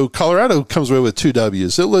 So Colorado comes away with 2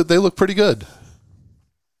 W's. They look pretty good.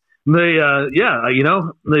 The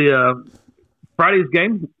Friday's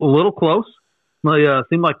game a little close. They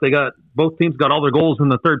seemed like both teams got all their goals in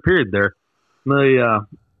the third period there.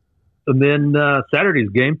 And then Saturday's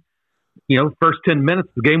game, first 10 minutes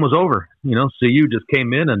the game was over. CU just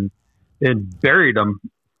came in and buried them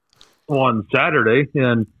on Saturday,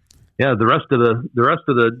 and the rest of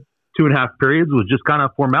the 2.5 periods was just kind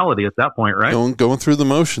of formality at that point, right? Going through the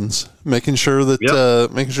motions, making sure that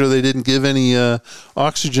making sure they didn't give any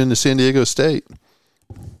oxygen to San Diego State.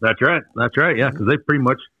 That's right. Yeah, because they pretty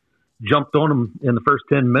much jumped on them in the first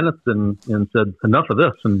 10 minutes and said enough of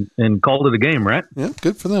this and called it a game, right? Yeah,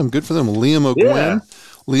 good for them. Liam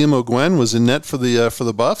O'Gwen was in net for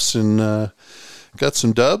the Buffs and got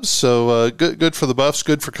some dubs. So good for the Buffs.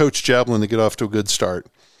 Good for Coach Jablin to get off to a good start.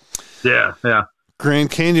 Yeah. Grand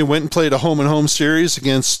Canyon went and played a home-and-home series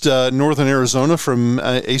against Northern Arizona from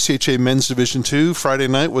ACHA Men's Division II. Friday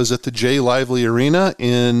night was at the J. Lively Arena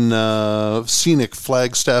in scenic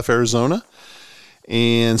Flagstaff, Arizona.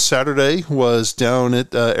 And Saturday was down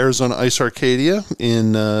at Arizona Ice Arcadia down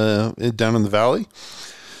in the valley.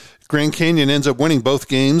 Grand Canyon ends up winning both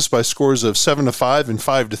games by scores of 7-5 and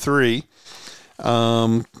 5-3.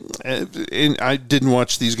 And I didn't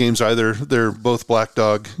watch these games either. They're both Black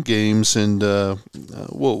Dog games, and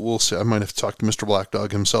we'll see. I might have to talk to Mr. Black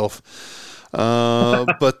Dog himself.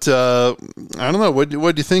 But I don't know. What do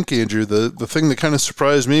you think, Andrew? The thing that kind of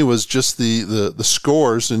surprised me was just the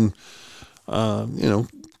scores and.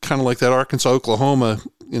 Kind of like that Arkansas-Oklahoma,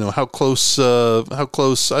 how close,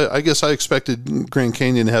 I guess I expected Grand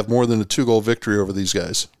Canyon to have more than a 2-goal victory over these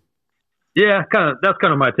guys. Yeah, that's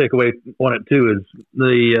kind of my takeaway on it too, is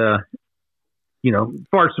the,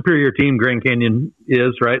 far superior team Grand Canyon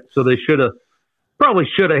is, right? So they probably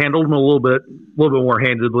should have handled them a little bit more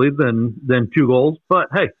handedly than 2 goals. But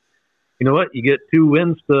hey, you know what? You get 2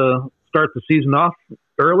 wins to start the season off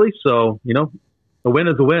early. So, a win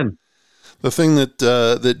is a win. The thing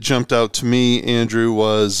that jumped out to me, Andrew,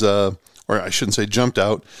 was, or I shouldn't say jumped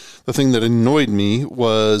out, the thing that annoyed me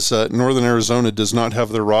was Northern Arizona does not have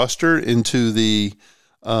their roster into the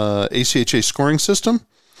ACHA scoring system.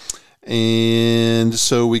 And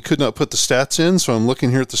so we could not put the stats in. So I'm looking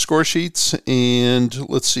here at the score sheets, and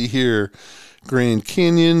let's see here. Grand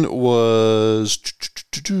Canyon was,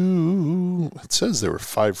 it says they were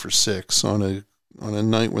 5 for 6 on a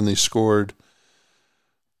night when they scored.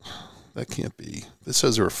 That can't be. It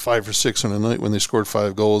says they were 5 for 6 on a night when they scored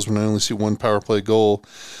 5 goals when I only see 1 power play goal.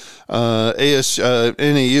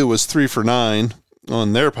 NAU was 3 for 9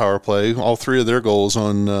 on their power play. All 3 of their goals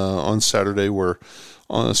on Saturday were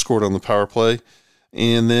scored on the power play.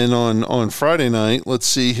 And then on Friday night, let's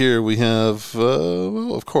see here, we have,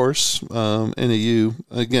 of course, NAU.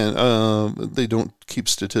 Again, they don't keep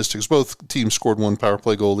statistics. Both teams scored 1 power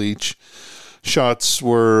play goal each. Shots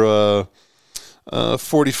were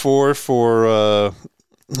 44 for,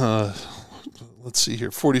 let's see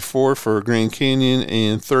here, 44 for Grand Canyon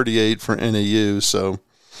and 38 for NAU. So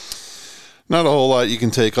not a whole lot you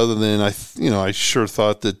can take other than I sure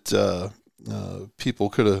thought that people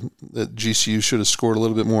that GCU should have scored a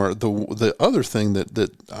little bit more. The other thing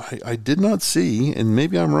that I did not see, and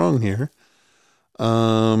maybe I'm wrong here,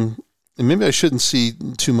 and maybe I shouldn't see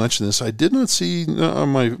too much in this. I did not see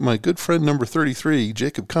my good friend number 33,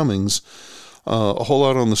 Jacob Cummings, a whole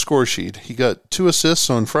lot on the score sheet. He got 2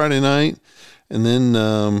 assists on Friday night, and then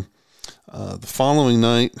The following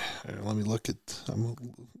night, let me look at. I'm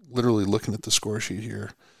literally looking at the score sheet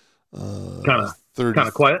here. Kind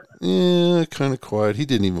of quiet. Yeah, kind of quiet. He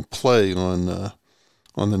didn't even play on the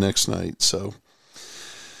next night, so.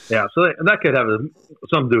 Yeah, so that could have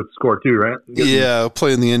something to do with the score too, right?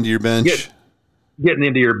 Playing the end of your bench. Getting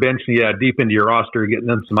into your bench, deep into your roster, getting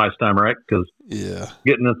them some ice time, right? Because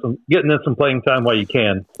getting in some playing time while you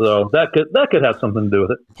can. So that could have something to do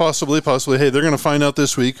with it. Possibly. Hey, they're going to find out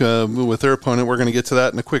this week with their opponent. We're going to get to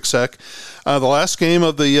that in a quick sec. The last game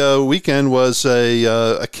of the weekend was I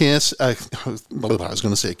was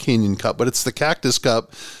going to say a Canyon Cup, but it's the Cactus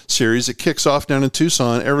Cup series. It kicks off down in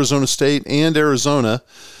Tucson. Arizona State and Arizona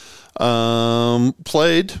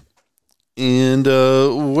played. And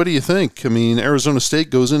what do you think? I mean, Arizona State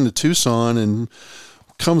goes into Tucson and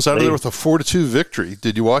comes out of there with a 4-2 victory.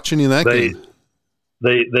 Did you watch any of that game?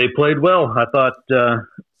 They played well. I thought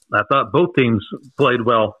both teams played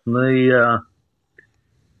well. They,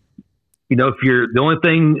 if you're the only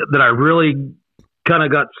thing that I really kind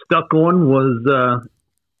of got stuck on was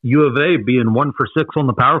U of A being 1 for 6 on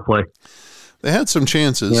the power play. They had some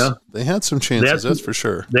chances. Yeah. They had some chances, that's for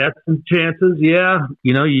sure. They had some chances, yeah.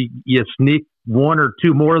 You sneak 1 or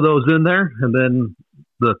 2 more of those in there, and then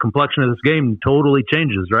the complexion of this game totally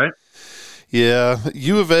changes, right? Yeah.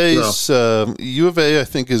 U of A, I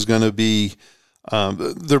think, is going to be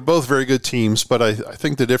they're both very good teams, but I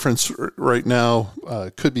think the difference right now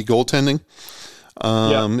could be goaltending.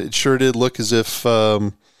 It sure did look as if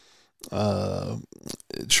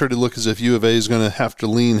U of A is going to have to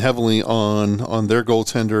lean heavily on their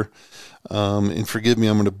goaltender. And forgive me,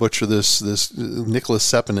 I'm going to butcher this Nicholas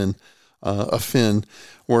Sepinen, a Finn.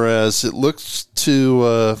 Whereas it looks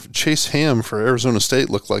to Chase Ham for Arizona State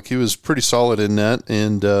looked like he was pretty solid in net.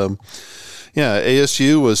 And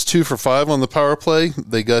ASU was 2 for 5 on the power play.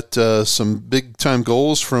 They got some big time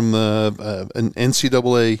goals from an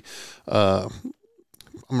NCAA.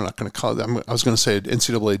 I'm not going to call it. I was going to say an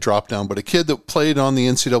NCAA drop down, but a kid that played on the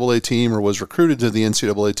NCAA team or was recruited to the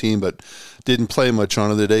NCAA team, but didn't play much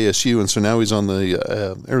on it at ASU, and so now he's on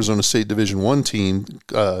the Arizona State Division I team,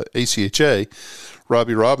 ACHA.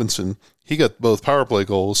 Robbie Robinson, he got both power play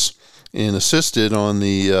goals and assisted on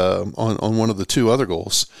the on one of the 2 other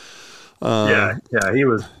goals. He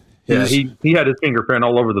was. Yeah, he had his fingerprint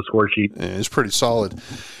all over the score sheet. Yeah, it's pretty solid.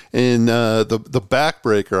 And the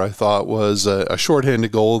backbreaker, I thought, was a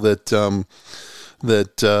shorthanded goal that I'm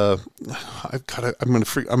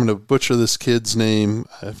going to butcher this kid's name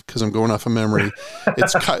because I'm going off of memory.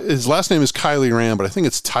 His last name is Kylie Ram, but I think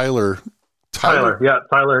it's Tyler. Tyler,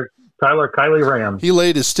 Kylie Ram. He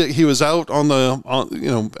laid his stick. He was out on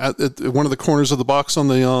at one of the corners of the box on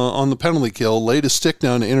the penalty kill. Laid his stick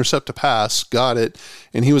down to intercept a pass, got it,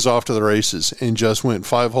 and he was off to the races and just went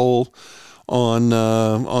 5-hole on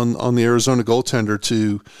the Arizona goaltender.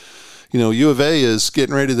 To U of A is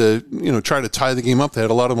getting ready to try to tie the game up. They had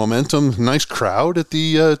a lot of momentum. Nice crowd at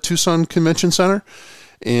the Tucson Convention Center.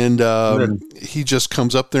 And he just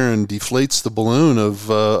comes up there and deflates the balloon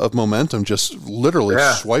of momentum, just literally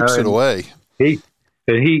swipes it away. He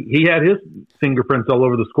had his fingerprints all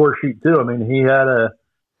over the score sheet too. I mean, he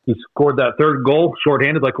scored that 3rd goal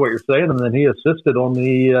shorthanded, like what you're saying, and then he assisted on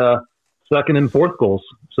the 2nd and 4th goals.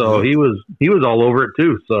 So he was all over it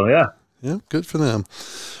too. So yeah, good for them.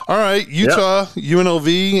 All right, Utah,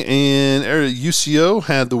 UNLV, and UCO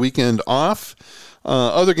had the weekend off.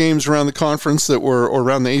 Other games around the conference or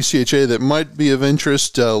around the ACHA that might be of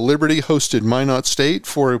interest, Liberty hosted Minot State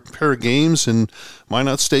for a pair of games, and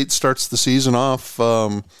Minot State starts the season off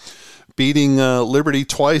beating Liberty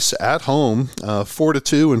twice at home,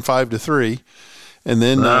 4-2 and 5-3. And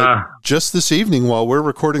then just this evening, while we're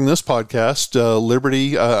recording this podcast,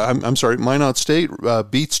 Minot State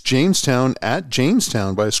beats Jamestown at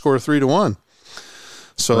Jamestown by a score of 3-1.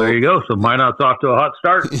 So there you go. So Minot's off to a hot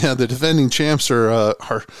start. Yeah, the defending champs are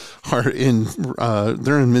in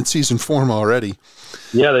they're in midseason form already.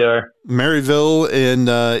 Yeah, they are. Maryville and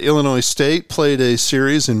Illinois State played a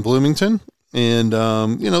series in Bloomington, and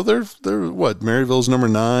they're what, Maryville's number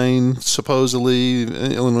 9 supposedly,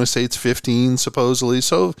 Illinois State's 15 supposedly.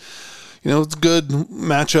 So it's a good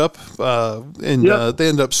matchup, and they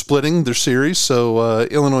end up splitting their series. So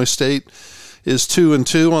Illinois State is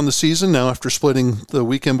 2-2 on the season now after splitting the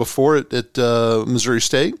weekend before it at Missouri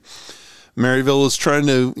State. Maryville is trying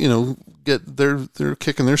to, they're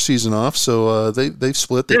kicking their season off, so they've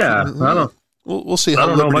split. We'll see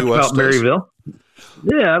how Liberty West about does. Maryville.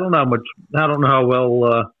 Yeah, I don't know much. I don't know how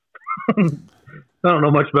well. I don't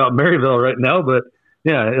know much about Maryville right now, but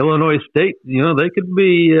yeah, Illinois State. They could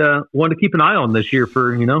be one to keep an eye on this year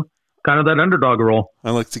for kind of that underdog role.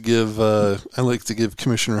 I like to give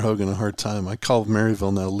Commissioner Hogan a hard time. I call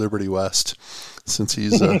Maryville now Liberty West, since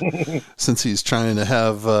he's trying to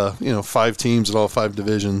have 5 teams in all 5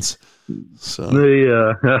 divisions. So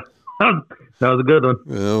that was a good one.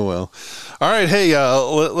 Oh well. All right, hey,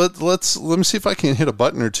 let me see if I can hit a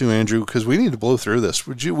button or two, Andrew, because we need to blow through this.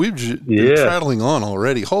 We've been prattling on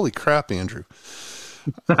already. Holy crap, Andrew!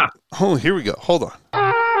 Here we go. Hold on.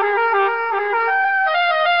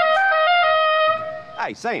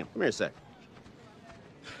 Hey, Sam, come here a sec.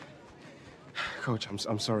 Coach,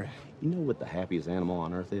 I'm sorry. You know what the happiest animal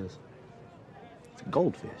on earth is? It's a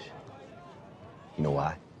goldfish. You know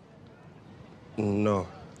why? No.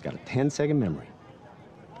 It's got a 10-second memory.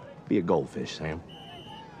 Be a goldfish, Sam.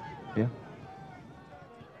 Yeah?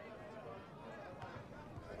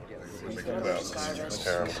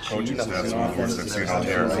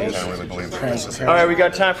 All right, we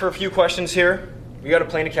got time for a few questions here. We got a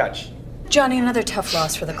plane to catch. Johnny, another tough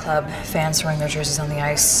loss for the club. Fans throwing their jerseys on the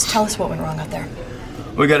ice. Tell us what went wrong out there.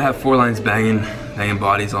 We gotta have 4 lines banging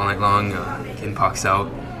bodies all night long, getting pucks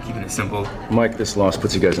out, keeping it simple. Mike, this loss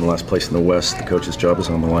puts you guys in last place in the West. The coach's job is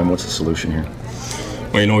on the line. What's the solution here?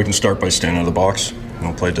 Well, we can start by staying out of the box.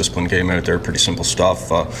 Play a disciplined game out there, pretty simple stuff.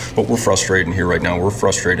 But we're frustrated here right now. We're a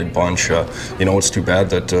frustrated bunch. It's too bad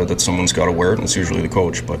that someone's got to wear it, and it's usually the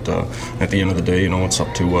coach. But at the end of the day, it's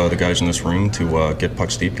up to the guys in this room to get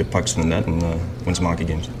pucks deep, get pucks in the net, and win some hockey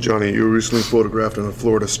games. Johnny, you were recently photographed in a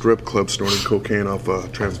Florida strip club snorting cocaine off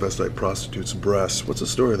transvestite prostitutes' breasts. What's the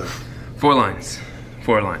story there? 4 lines.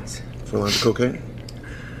 4 lines. 4 lines of cocaine?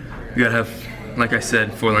 We gotta have, like I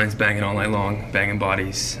said, 4 lines banging all night long, banging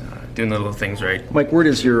bodies. Doing the little things right. Mike, where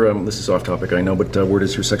does your, this is off topic, I know, but where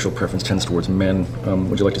does your sexual preference tends towards men?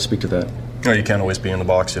 Would you like to speak to that? No, you can't always be in the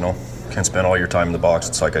box, Can't spend all your time in the box.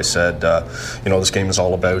 It's like I said, this game is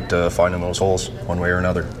all about finding those holes one way or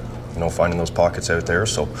another. Finding those pockets out there.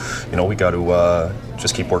 So, we got to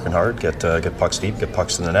just keep working hard, get pucks deep, get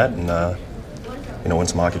pucks in the net, and, win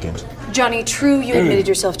some hockey games. Johnny, true, you admitted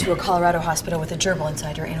yourself to a Colorado hospital with a gerbil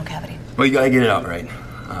inside your anal cavity. Well, you gotta get it out right.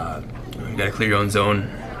 You gotta clear your own zone.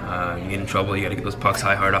 You get in trouble, you gotta get those pucks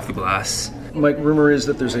hard off the glass. Mike, rumor is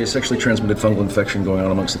that there's a sexually transmitted fungal infection going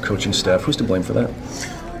on amongst the coaching staff. Who's to blame for that?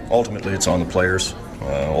 Ultimately, it's on the players.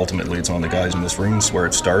 Ultimately, it's on the guys in this room. It's where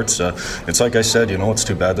it starts. It's like I said, it's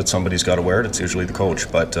too bad that somebody's got to wear it. It's usually the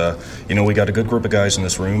coach. But, we got a good group of guys in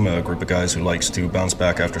this room, a group of guys who likes to bounce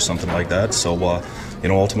back after something like that. So,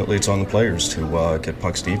 ultimately, it's on the players to get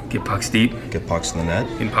pucks deep. Get pucks deep. Get pucks in the net.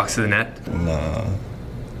 Get pucks to the net.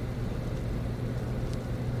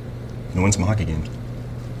 And win some hockey games.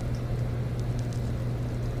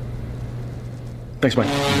 Thanks, Mike.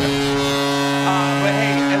 But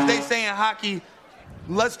hey, as they say in hockey,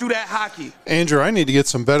 let's do that hockey. Andrew, I need to get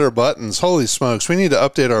some better buttons. Holy smokes, we need to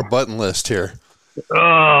update our button list here.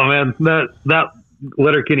 Oh man, that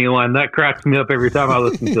Letterkenny line that cracks me up every time I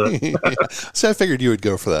listen to it. So I figured you would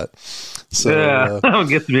go for that. So, yeah, that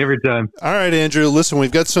gets me every time. All right, Andrew. Listen,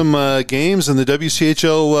 we've got some games, and the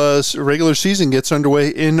WCHL regular season gets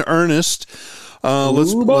underway in earnest.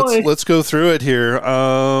 Let's go through it here.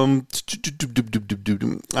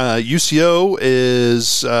 UCO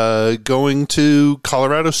is going to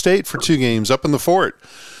Colorado State for 2 games up in the fort.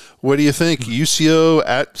 What do you think? UCO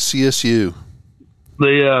at CSU.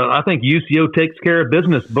 I think UCO takes care of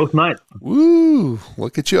business both nights. Woo!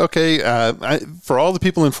 Look at you. Okay, for all the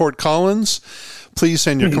people in Fort Collins, please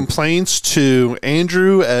send your complaints to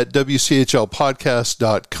Andrew at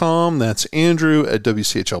WCHLpodcast.com. That's Andrew at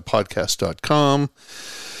WCHLpodcast.com.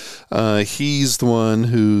 He's the one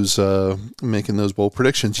who's making those bold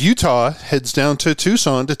predictions. Utah heads down to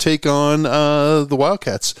Tucson to take on the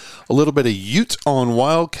Wildcats. A little bit of Ute on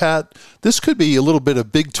Wildcat. This could be a little bit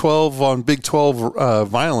of Big 12 on Big 12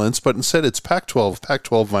 violence, but instead it's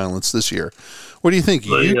Pac-12 violence this year. What do you think?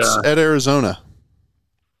 Utes at Arizona.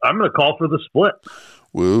 I'm going to call for the split.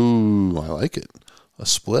 Woo, I like it. A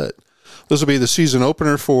split. This will be the season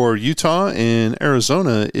opener for Utah, and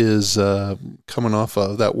Arizona is coming off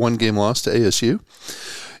of that 1-game loss to ASU.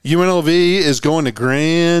 UNLV is going to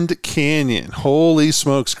Grand Canyon. Holy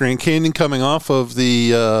smokes, Grand Canyon coming off of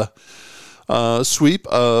the sweep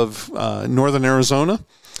of Northern Arizona.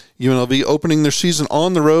 UNLV opening their season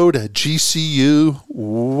on the road at GCU.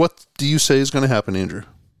 What do you say is going to happen, Andrew?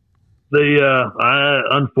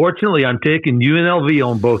 Unfortunately, I'm taking UNLV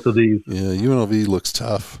on both of these. Yeah, UNLV looks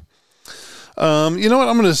tough. You know what?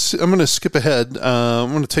 I'm gonna skip ahead.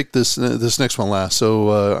 I'm gonna take this next one last. So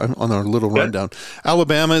on our little rundown,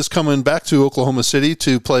 Alabama is coming back to Oklahoma City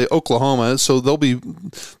to play Oklahoma. So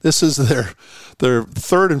this is their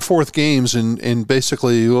third and fourth games in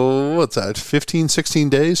basically what's that? 15, 16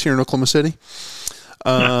 days here in Oklahoma City.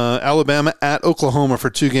 Alabama at Oklahoma for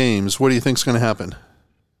 2 games. What do you think is going to happen?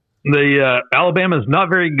 The Alabama is not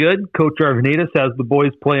very good. Coach Arvanitas has the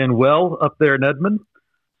boys playing well up there in Edmond.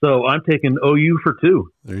 So I'm taking OU for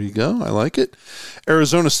 2. There you go. I like it.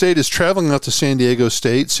 Arizona State is traveling out to San Diego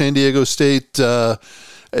State. San Diego State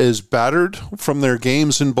is battered from their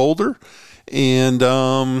games in Boulder. And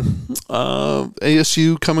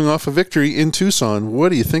ASU coming off a victory in Tucson. What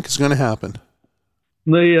do you think is going to happen?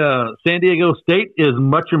 The San Diego State is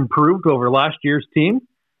much improved over last year's team.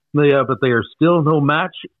 But they are still no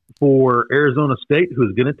match for Arizona State,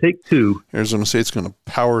 who's going to take 2. Arizona State's going to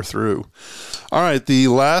power through. All right, the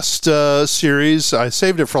last series, I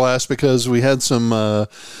saved it for last because we had some,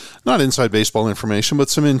 not inside baseball information, but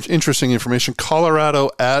some interesting information. Colorado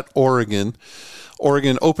at Oregon.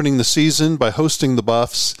 Oregon opening the season by hosting the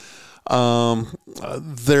Buffs.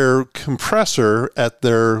 Their compressor at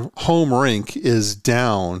their home rink is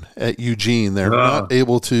down at Eugene. They're not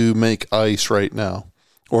able to make ice right now.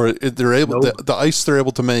 Or they're able the ice they're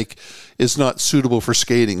able to make is not suitable for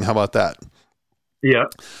skating. How about that? Yeah.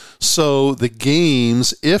 So the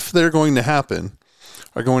games, if they're going to happen,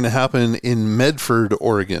 are going to happen in Medford,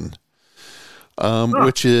 Oregon,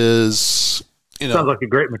 which is sounds like a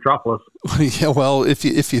great metropolis. Yeah. Well, if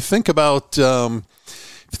you think about the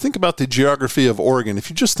geography of Oregon, if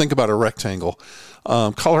you just think about a rectangle.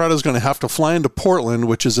 Colorado is going to have to fly into Portland,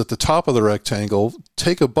 which is at the top of the rectangle,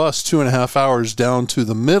 take a bus 2.5 hours down to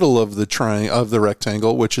the middle of the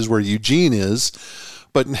rectangle, which is where Eugene is.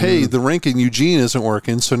 But hey, the rink in Eugene isn't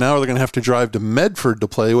working, so now they're going to have to drive to Medford to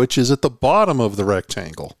play, which is at the bottom of the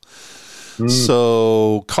rectangle.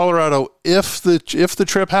 So Colorado, if the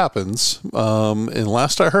trip happens, and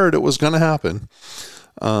last I heard it was going to happen,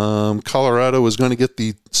 Colorado is going to get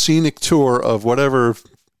the scenic tour of whatever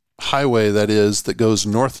highway that is that goes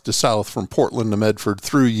north to south from Portland to Medford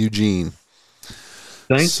through Eugene.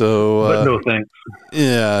 Thanks, but no thanks.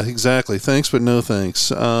 Yeah, exactly. Thanks, but no thanks.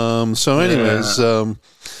 So anyways,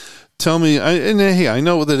 tell me, I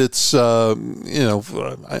know that it's, I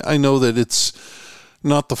know that it's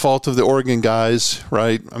not the fault of the Oregon guys,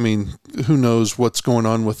 right? I mean, who knows what's going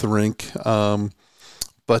on with the rink.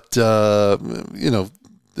 But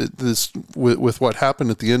this with what happened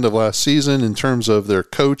at the end of last season in terms of their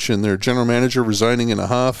coach and their general manager resigning in a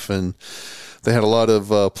huff, and they had a lot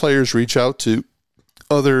of players reach out to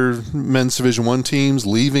other men's Division I teams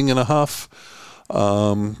leaving in a huff.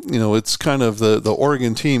 It's kind of the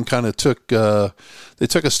Oregon team kind of took a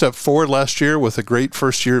step forward last year with a great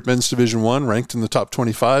first year at men's Division I, ranked in the top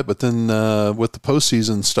 25. But then with the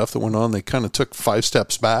postseason stuff that went on, they kind of took 5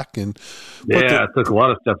 steps back and took a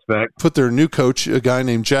lot of steps back. Put their new coach, a guy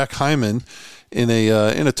named Jack Hyman, in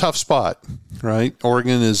a tough spot. Right,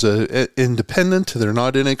 Oregon is independent; they're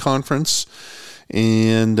not in a conference,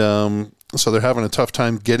 and so they're having a tough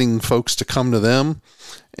time getting folks to come to them.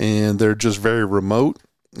 And they're just very remote.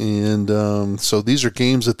 And so these are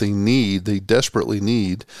games that they desperately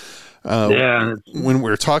need. When we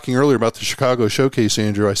were talking earlier about the Chicago Showcase,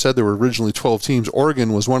 Andrew, I said there were originally 12 teams.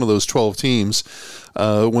 Oregon was one of those 12 teams.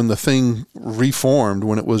 When the thing reformed,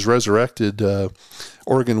 when it was resurrected,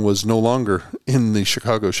 Oregon was no longer in the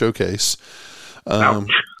Chicago Showcase.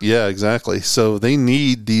 Yeah, exactly. So they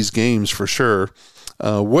need these games for sure.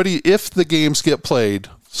 If the games get played,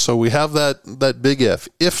 so we have that big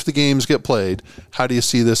if the games get played, how do you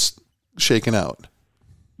see this shaking out?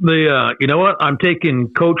 You know what? I'm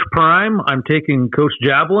taking Coach Prime. I'm taking Coach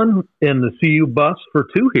Javelin in the CU bus for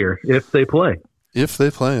 2 here if they play. If they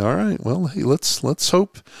play, all right. Well, hey, let's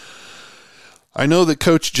hope. I know that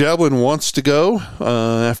Coach Javelin wants to go.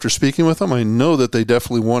 After speaking with them, I know that they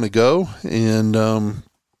definitely want to go, and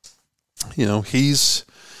he's.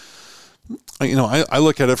 I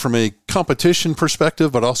look at it from a competition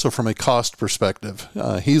perspective, but also from a cost perspective.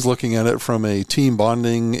 He's looking at it from a team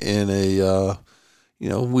bonding and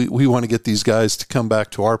we want to get these guys to come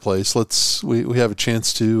back to our place. We have a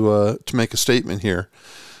chance to make a statement here.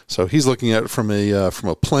 So he's looking at it from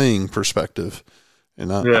a playing perspective,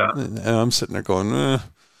 and I'm sitting there going,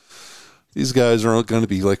 these guys are going to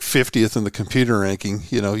be like 50th in the computer ranking.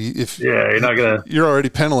 You're not gonna. You're already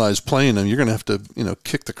penalized playing them. You're going to have to,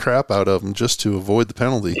 kick the crap out of them just to avoid the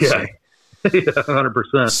penalty. Yeah,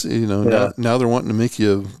 100%. Now they're wanting to make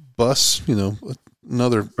you bus,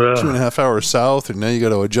 another 2.5 hours south, and now you got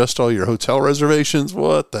to adjust all your hotel reservations.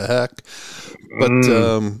 What the heck? But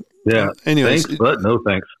Yeah. Anyways, thanks, but no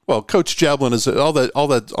thanks. Well, Coach Jablin is all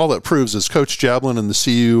that proves is Coach Jablin and the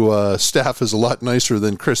CU staff is a lot nicer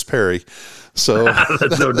than Chris Perry. So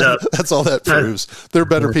that's no doubt. That's all that proves. They're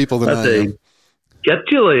better people than I am.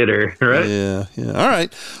 Catch you later, right? Yeah. All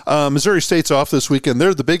right. Missouri State's off this weekend.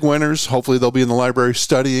 They're the big winners. Hopefully they'll be in the library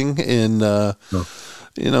studying and,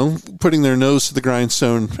 putting their nose to the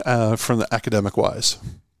grindstone from the academic wise.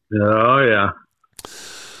 Oh, yeah.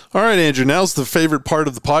 All right, Andrew, now's the favorite part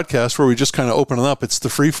of the podcast where we just kind of open it up. It's the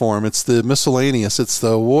free form. It's the miscellaneous. It's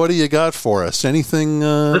the, what do you got for us? Anything?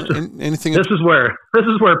 Anything? This is where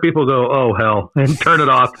people go, oh, hell, and turn it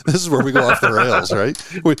off. This is where we go off the rails, right?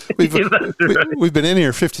 We've been in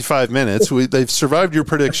here 55 minutes. They've survived your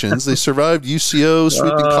predictions. They survived UCO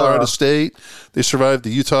sweeping Colorado State. They survived the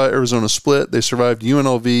Utah-Arizona split. They survived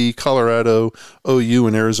UNLV, Colorado, OU,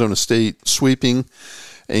 and Arizona State sweeping.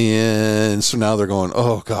 And so now they're going,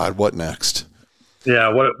 oh, God, what next? Yeah,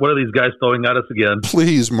 what are these guys throwing at us again?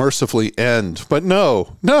 Please mercifully end. But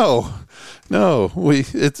no.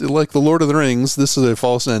 It's like the Lord of the Rings. This is a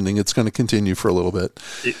false ending. It's going to continue for a little bit.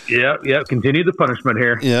 Yeah, continue the punishment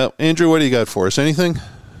here. Yeah. Andrew, what do you got for us? Anything?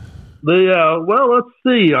 Well, let's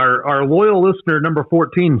see. Our loyal listener, number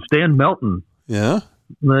 14, Stan Melton. Yeah?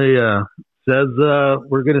 Says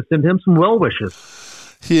we're going to send him some well wishes.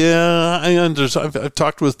 Yeah, I've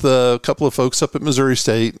talked with a couple of folks up at Missouri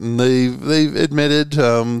State, and they've admitted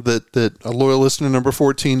that a loyal listener, number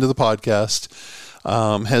 14 to the podcast,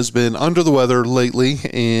 has been under the weather lately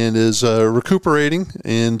and is recuperating.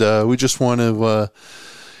 And we just want to.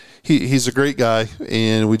 He's a great guy,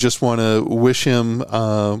 and we just want to wish him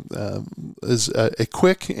as a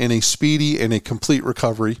quick and a speedy and a complete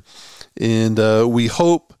recovery. And we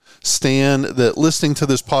hope, Stan, that listening to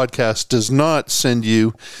this podcast does not send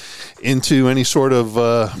you into any sort of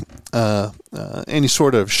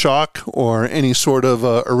shock or any sort of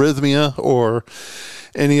arrhythmia or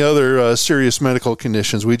any other serious medical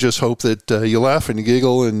conditions. We just hope that you laugh and you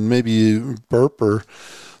giggle and maybe you burp or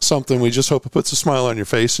something. We just hope it puts a smile on your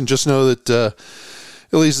face, and just know that at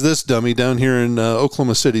least this dummy down here in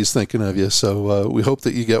Oklahoma City is thinking of you. So we hope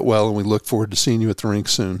that you get well, and we look forward to seeing you at the rink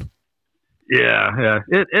soon. Yeah.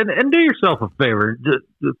 And do yourself a favor. Just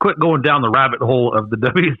quit going down the rabbit hole of the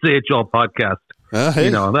Wchl podcast. Hey.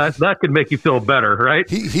 That could make you feel better, right?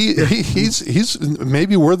 He's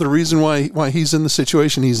maybe we're the reason why he's in the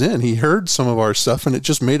situation he's in. He heard some of our stuff, and it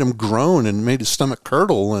just made him groan and made his stomach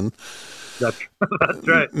curdle, and that's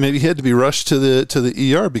right. Maybe he had to be rushed to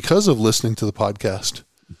the ER because of listening to the podcast.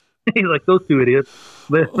 He's like, those two idiots.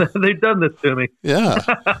 They've done this to me. Yeah.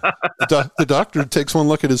 The doctor takes one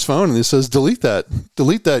look at his phone and he says, delete that,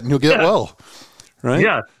 and you'll get well. Right?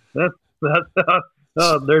 Yeah. That's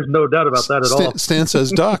there's no doubt about that at all. Stan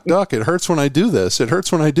says, Doc, it hurts when I do this. It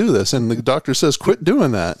hurts when I do this. And the doctor says, quit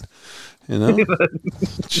doing that.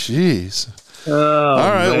 Jeez. All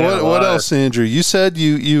right. Man, what else, Andrew? You said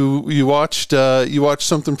you watched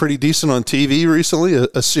something pretty decent on TV recently,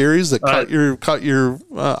 a series that caught your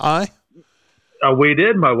eye. We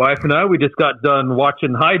did. My wife and I. We just got done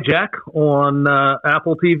watching Hijack on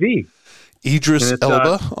Apple TV. Idris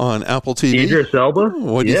Elba on Apple TV. Idris Elba.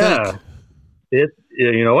 What do you think?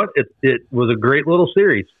 You know what? It was a great little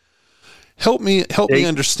series. Help me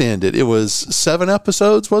understand it. It was 7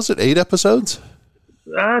 episodes. Was it 8 episodes?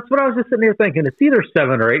 That's what I was just sitting here thinking. It's either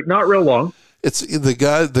 7 or 8, not real long. It's the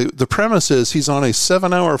guy. The premise is he's on a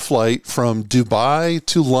 7-hour flight from Dubai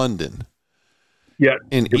to London. Yeah,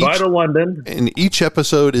 Dubai to London. And each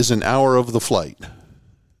episode is an hour of the flight.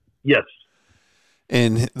 Yes.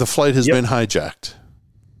 And the flight has been hijacked.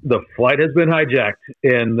 The flight has been hijacked,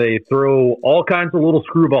 and they throw all kinds of little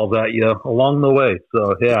screwballs at you along the way.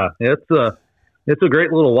 So yeah, it's a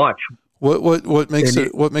great little watch. What makes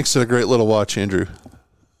it a great little watch, Andrew?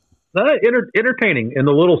 Entertaining, and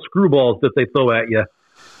the little screwballs that they throw at you,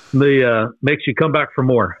 they makes you come back for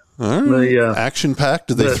more. Right. Action packed.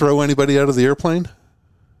 Did they throw anybody out of the airplane?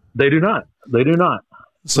 They do not.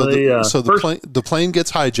 So the plane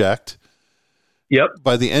gets hijacked. Yep.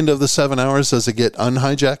 By the end of the 7 hours, does it get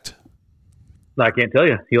unhijacked? I can't tell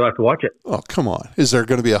you. You'll have to watch it. Oh, come on. Is there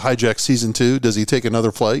going to be a hijack season 2? Does he take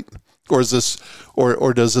another flight? Or is this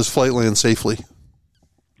or does this flight land safely?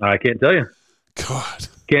 I can't tell you. God.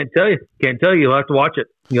 Can't tell you. You'll have to watch it.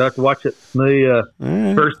 The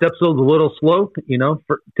first episode's a little slow,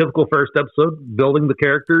 typical first episode, building the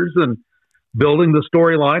characters and building the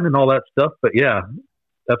storyline and all that stuff. But yeah,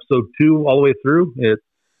 episode 2 all the way through,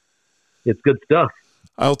 it's good stuff.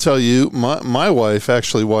 I'll tell you, my wife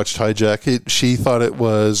actually watched Hijack. She thought it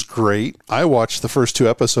was great. I watched the first 2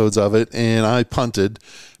 episodes of it, and I punted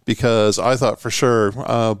because I thought for sure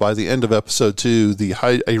by the end of episode 2,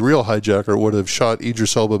 a real hijacker would have shot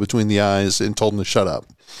Idris Elba between the eyes and told him to shut up.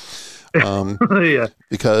 Yeah.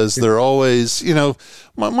 Because they're always,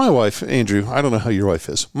 my wife, Andrew, I don't know how your wife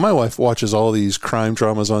is. My wife watches all these crime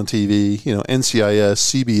dramas on TV,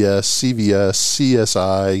 NCIS, CBS, CVS,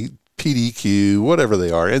 CSI, PDQ, whatever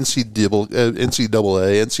they are, NCAA,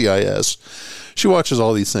 NCIS. She watches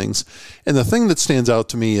all these things. And the thing that stands out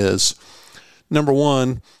to me is, number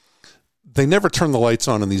one, they never turn the lights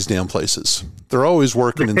on in these damn places. They're always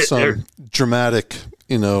working in some dramatic,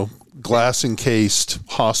 glass encased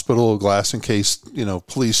hospital, glass encased,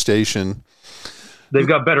 police station. They've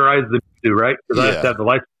got better eyes than you do, right? Because I have to have the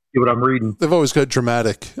lights to see what I'm reading. They've always got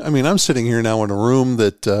dramatic. I mean, I'm sitting here now in a room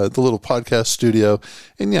that the little podcast studio,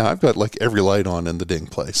 and I've got like every light on in the dang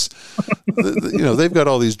place. They've got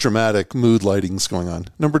all these dramatic mood lightings going on.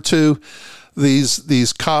 Number two,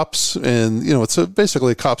 these cops, and it's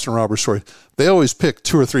basically a cops and robbers story. They always pick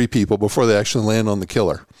 2 or 3 people before they actually land on the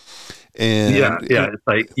killer. And it's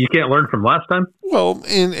like you can't learn from last time. Well,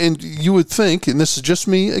 and you would think, and this is just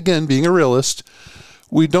me again being a realist,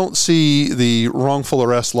 we don't see the wrongful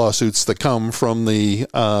arrest lawsuits that come from the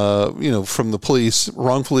from the police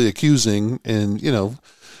wrongfully accusing, and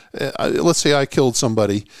let's say I killed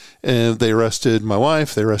somebody and they arrested my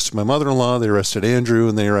wife, they arrested my mother-in-law, they arrested Andrew,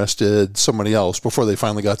 and they arrested somebody else before they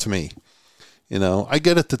finally got to me. I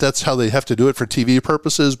get it that that's how they have to do it for TV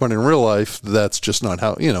purposes, but in real life, that's just not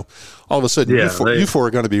how, all of a sudden you four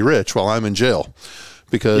are going to be rich while I'm in jail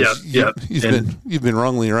because you've been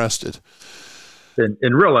wrongly arrested.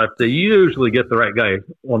 In real life, they usually get the right guy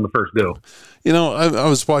on the first go. I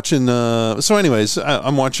was watching, so anyways,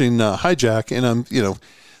 I'm watching Hijack, and I'm,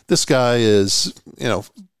 this guy is,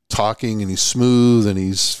 talking, and he's smooth, and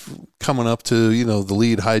he's coming up to, the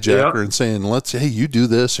lead hijacker and saying, hey, you do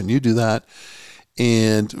this and you do that.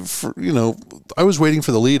 And I was waiting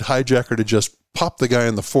for the lead hijacker to just pop the guy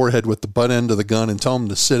in the forehead with the butt end of the gun and tell him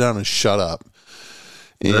to sit down and shut up.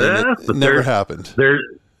 And it never happened.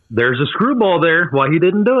 There's a screwball there. Why he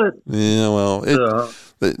didn't do it? Yeah, well,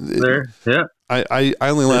 I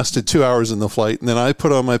only lasted 2 hours in the flight, and then I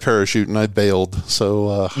put on my parachute and I bailed.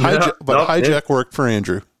 So, Hijack worked for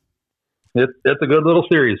Andrew. It's a good little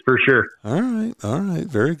series for sure. All right,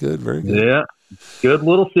 very good. Yeah, good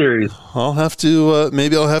little series. I'll have to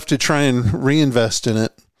maybe I'll have to try and reinvest in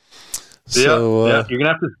it. So, you're gonna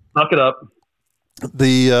have to suck it up.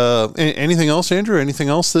 Anything else, Andrew? Anything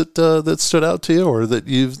else that stood out to you, or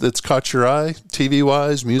that's caught your eye, TV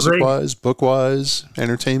wise, music wise, book wise,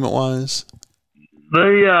 entertainment wise?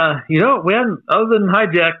 We hadn't, other than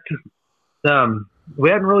Hijacked, we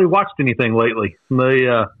hadn't really watched anything lately.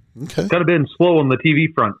 Kind of been slow on the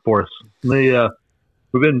TV front for us.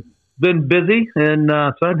 We've been busy, and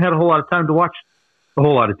so I haven't had a whole lot of time to watch a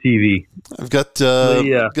whole lot of TV. I've got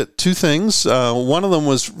 2 things. One of them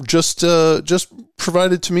was just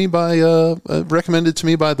provided to me by recommended to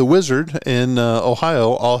me by the Wizard in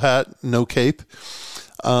Ohio, all hat, no cape,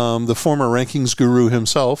 the former rankings guru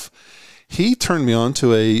himself. He turned me on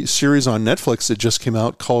to a series on Netflix that just came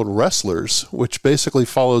out called Wrestlers, which basically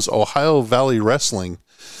follows Ohio Valley Wrestling.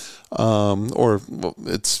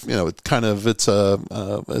 It's kind of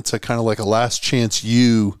like a Last Chance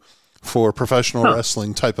U for professional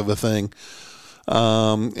wrestling type of a thing.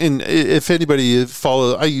 And if anybody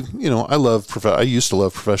follow, I used to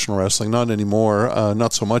love professional wrestling, not anymore,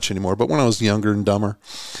 not so much anymore, but when I was younger and dumber.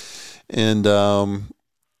 And,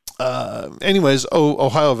 anyways,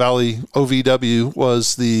 Ohio Valley OVW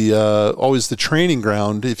was always the training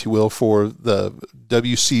ground, if you will, for the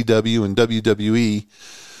WCW and WWE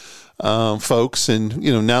folks, and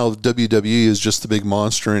now WWE is just the big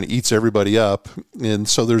monster and eats everybody up, and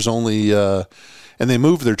so there's only and they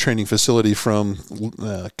moved their training facility from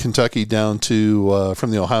Kentucky down to from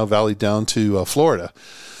the Ohio Valley down to Florida.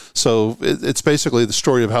 So it's basically the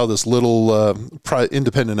story of how this little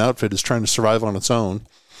independent outfit is trying to survive on its own.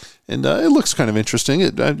 And it looks kind of interesting.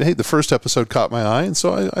 The first episode caught my eye, and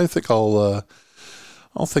so I think I'll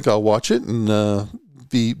watch it and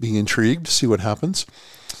be intrigued to see what happens.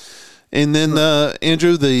 And then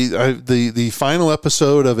Andrew, the final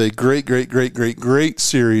episode of a great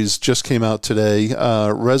series just came out today.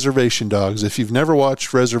 Reservation Dogs. If you've never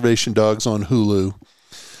watched Reservation Dogs on Hulu,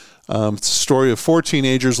 it's a story of 4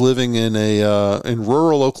 teenagers living in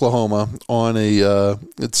rural Oklahoma on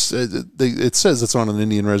it says it's on an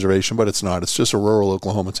Indian reservation, but it's not. It's just a rural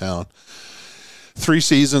Oklahoma town. 3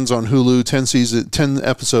 seasons on Hulu, 10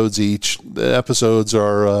 episodes each. The episodes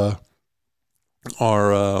are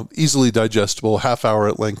easily digestible, half hour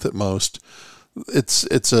at length at most.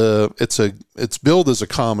 it's billed as a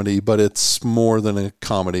comedy, but it's more than a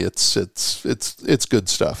comedy. It's good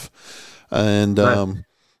stuff. And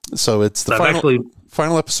so it's the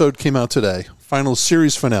final episode came out today. Final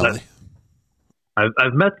series finale.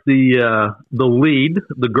 I've met the lead,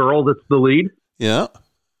 the girl that's the lead. Yeah.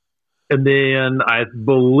 And then I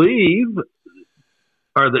believe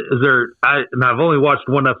I've only watched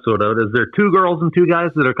one episode of it. Is there 2 girls and 2 guys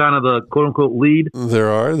that are kind of the quote unquote lead? There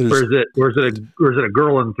are. Or is it a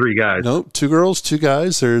girl and 3 guys? No, 2 girls, 2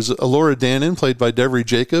 guys. There's Alora Dannon, played by Devery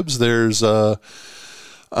Jacobs. There's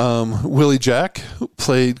Willie Jack,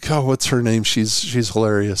 played. God, what's her name? She's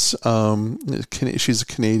hilarious. She's a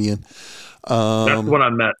Canadian. That's what I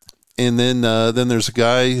met. And then there's a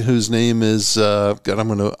guy whose name is God.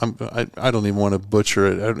 I don't even want to butcher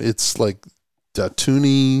it. It's like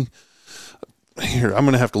Datuni. Here, I'm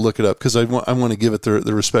going to have to look it up because I want to give it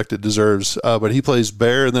the respect it deserves. But he plays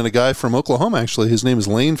Bear, and then a guy from Oklahoma, actually, his name is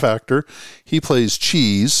Lane Factor. He plays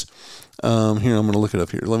Cheese. Here, I'm going to look it up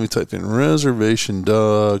here. Let me type in Reservation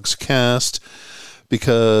Dogs cast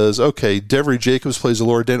because, Devery Jacobs plays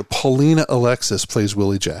Alora Dannon. Paulina Alexis plays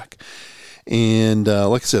Willie Jack. And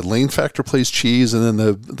like I said, Lane Factor plays Cheese, and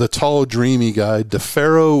then the tall, dreamy guy,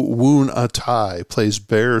 DeFaro Woon Atai, plays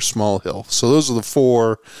Bear Smallhill. So those are the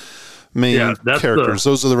 4 main characters.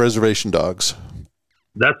 Those are the Reservation Dogs.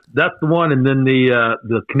 That's the one, and then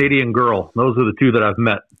the Canadian girl. Those are the 2 that I've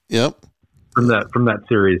met. Yep. From that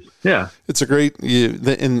series. Yeah. It's a great you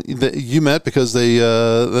met because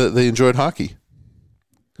they enjoyed hockey.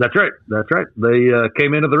 That's right. They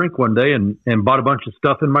came into the rink one day and bought a bunch of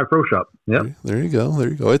stuff in my pro shop. Yeah. There you go.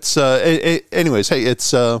 It's anyways. Hey,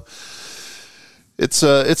 it's a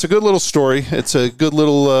good little story. It's a good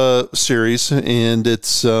little series, and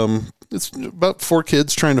it's about 4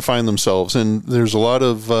 kids trying to find themselves. And there's a lot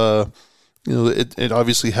of it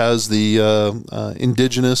obviously has the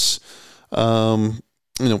indigenous.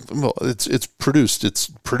 It's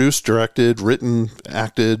produced, directed, written,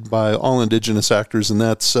 acted by all indigenous actors, and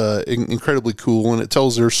that's incredibly cool. And it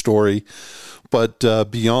tells their story. But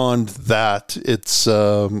beyond that, it's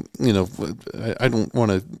I don't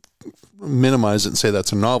want to minimize it and say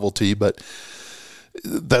that's a novelty, but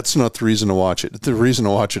that's not the reason to watch it. The reason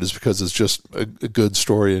to watch it is because it's just a good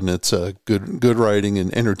story, and it's good writing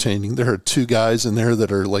and entertaining. There are 2 guys in there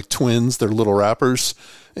that are like twins. They're little rappers,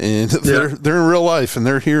 and they're in real life, and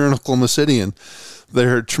they're here in Oklahoma City, and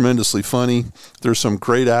they're tremendously funny. There's some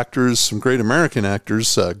great actors, some great American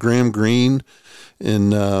actors, Graham Greene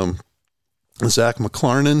and Zach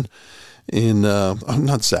McClarnon, and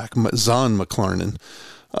Zahn McClarnon.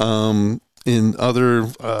 In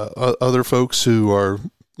other folks who are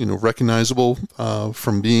recognizable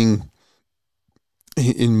from being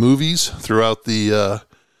in movies throughout the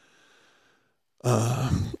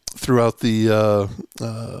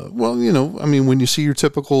when you see your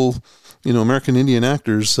typical American Indian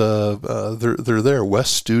actors, they're there.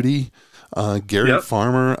 Wes Studi, Gary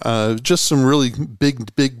Farmer, just some really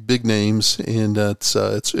big names, and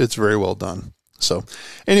it's very well done. So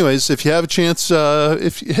anyways, if you have a chance,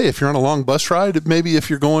 if you're on a long bus ride, maybe if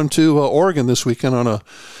you're going to Oregon this weekend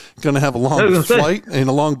going to have a long flight and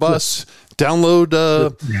a long bus, download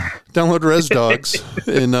Res Dogs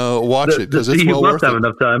and watch it because it's well worth it.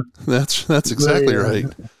 Enough time. That's exactly right.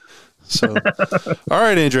 So, all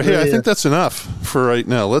right, Andrew. Hey, I think that's enough for right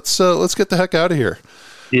now. Let's get the heck out of here.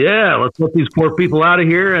 Yeah, let's let these poor people out of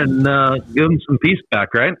here and give them some peace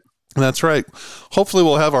back, right? That's right. Hopefully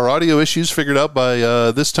we'll have our audio issues figured out by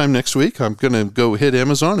this time next week. I'm going to go hit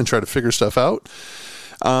Amazon and try to figure stuff out.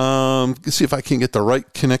 See if I can get the right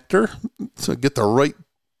connector, so get the right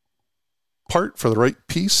part for the right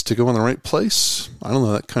piece to go in the right place. I don't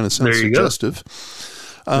know. That kind of sounds suggestive.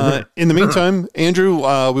 In the meantime, Andrew,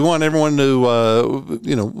 we want everyone to,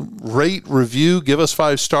 rate, review, give us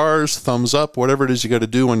 5 stars, thumbs up, whatever it is you got to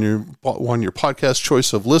do on your podcast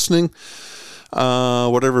choice of listening.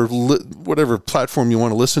 Whatever platform you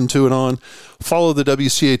want to listen to it on. Follow the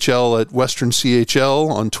WCHL at Western CHL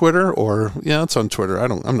on Twitter, it's on Twitter.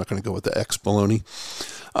 I'm not going to go with the X baloney.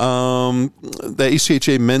 The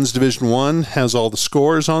ACHA Men's Division 1 has all the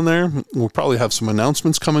scores on there. We'll probably have some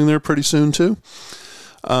announcements coming there pretty soon too.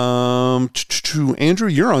 Andrew,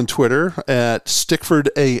 you're on Twitter at Stickford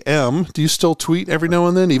AM. Do you still tweet every now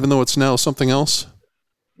and then, even though it's now something else?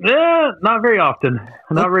 Yeah, not very often.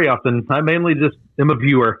 I mainly just am a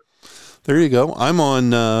viewer. There you go. I'm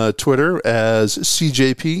on Twitter as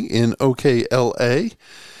CJP in OKLA.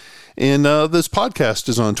 And this podcast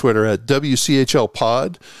is on Twitter at WCHL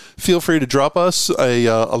Pod. Feel free to drop us a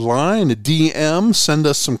line, a DM, send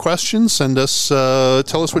us some questions, tell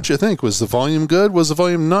us what you think. Was the volume good? Was the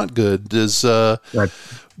volume not good? Do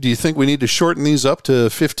you think we need to shorten these up to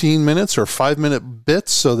 15 minutes or 5-minute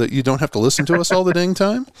bits so that you don't have to listen to us all the dang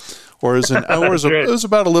time? Or is it was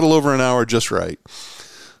about a little over an hour just right?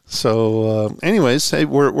 So, anyways, hey,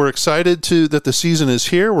 we're excited that the season is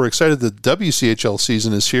here. We're excited the WCHL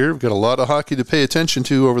season is here. We've got a lot of hockey to pay attention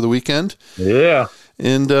to over the weekend. Yeah.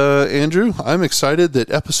 And Andrew, I'm excited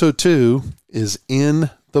that episode 2 is in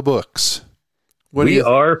the books. We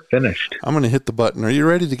are finished. I'm going to hit the button. Are you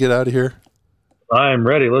ready to get out of here? I'm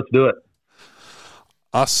ready. Let's do it.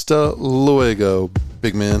 Hasta luego,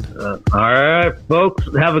 big man. All right, folks.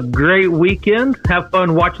 Have a great weekend. Have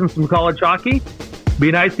fun watching some college hockey.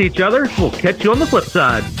 Be nice to each other. We'll catch you on the flip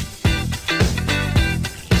side.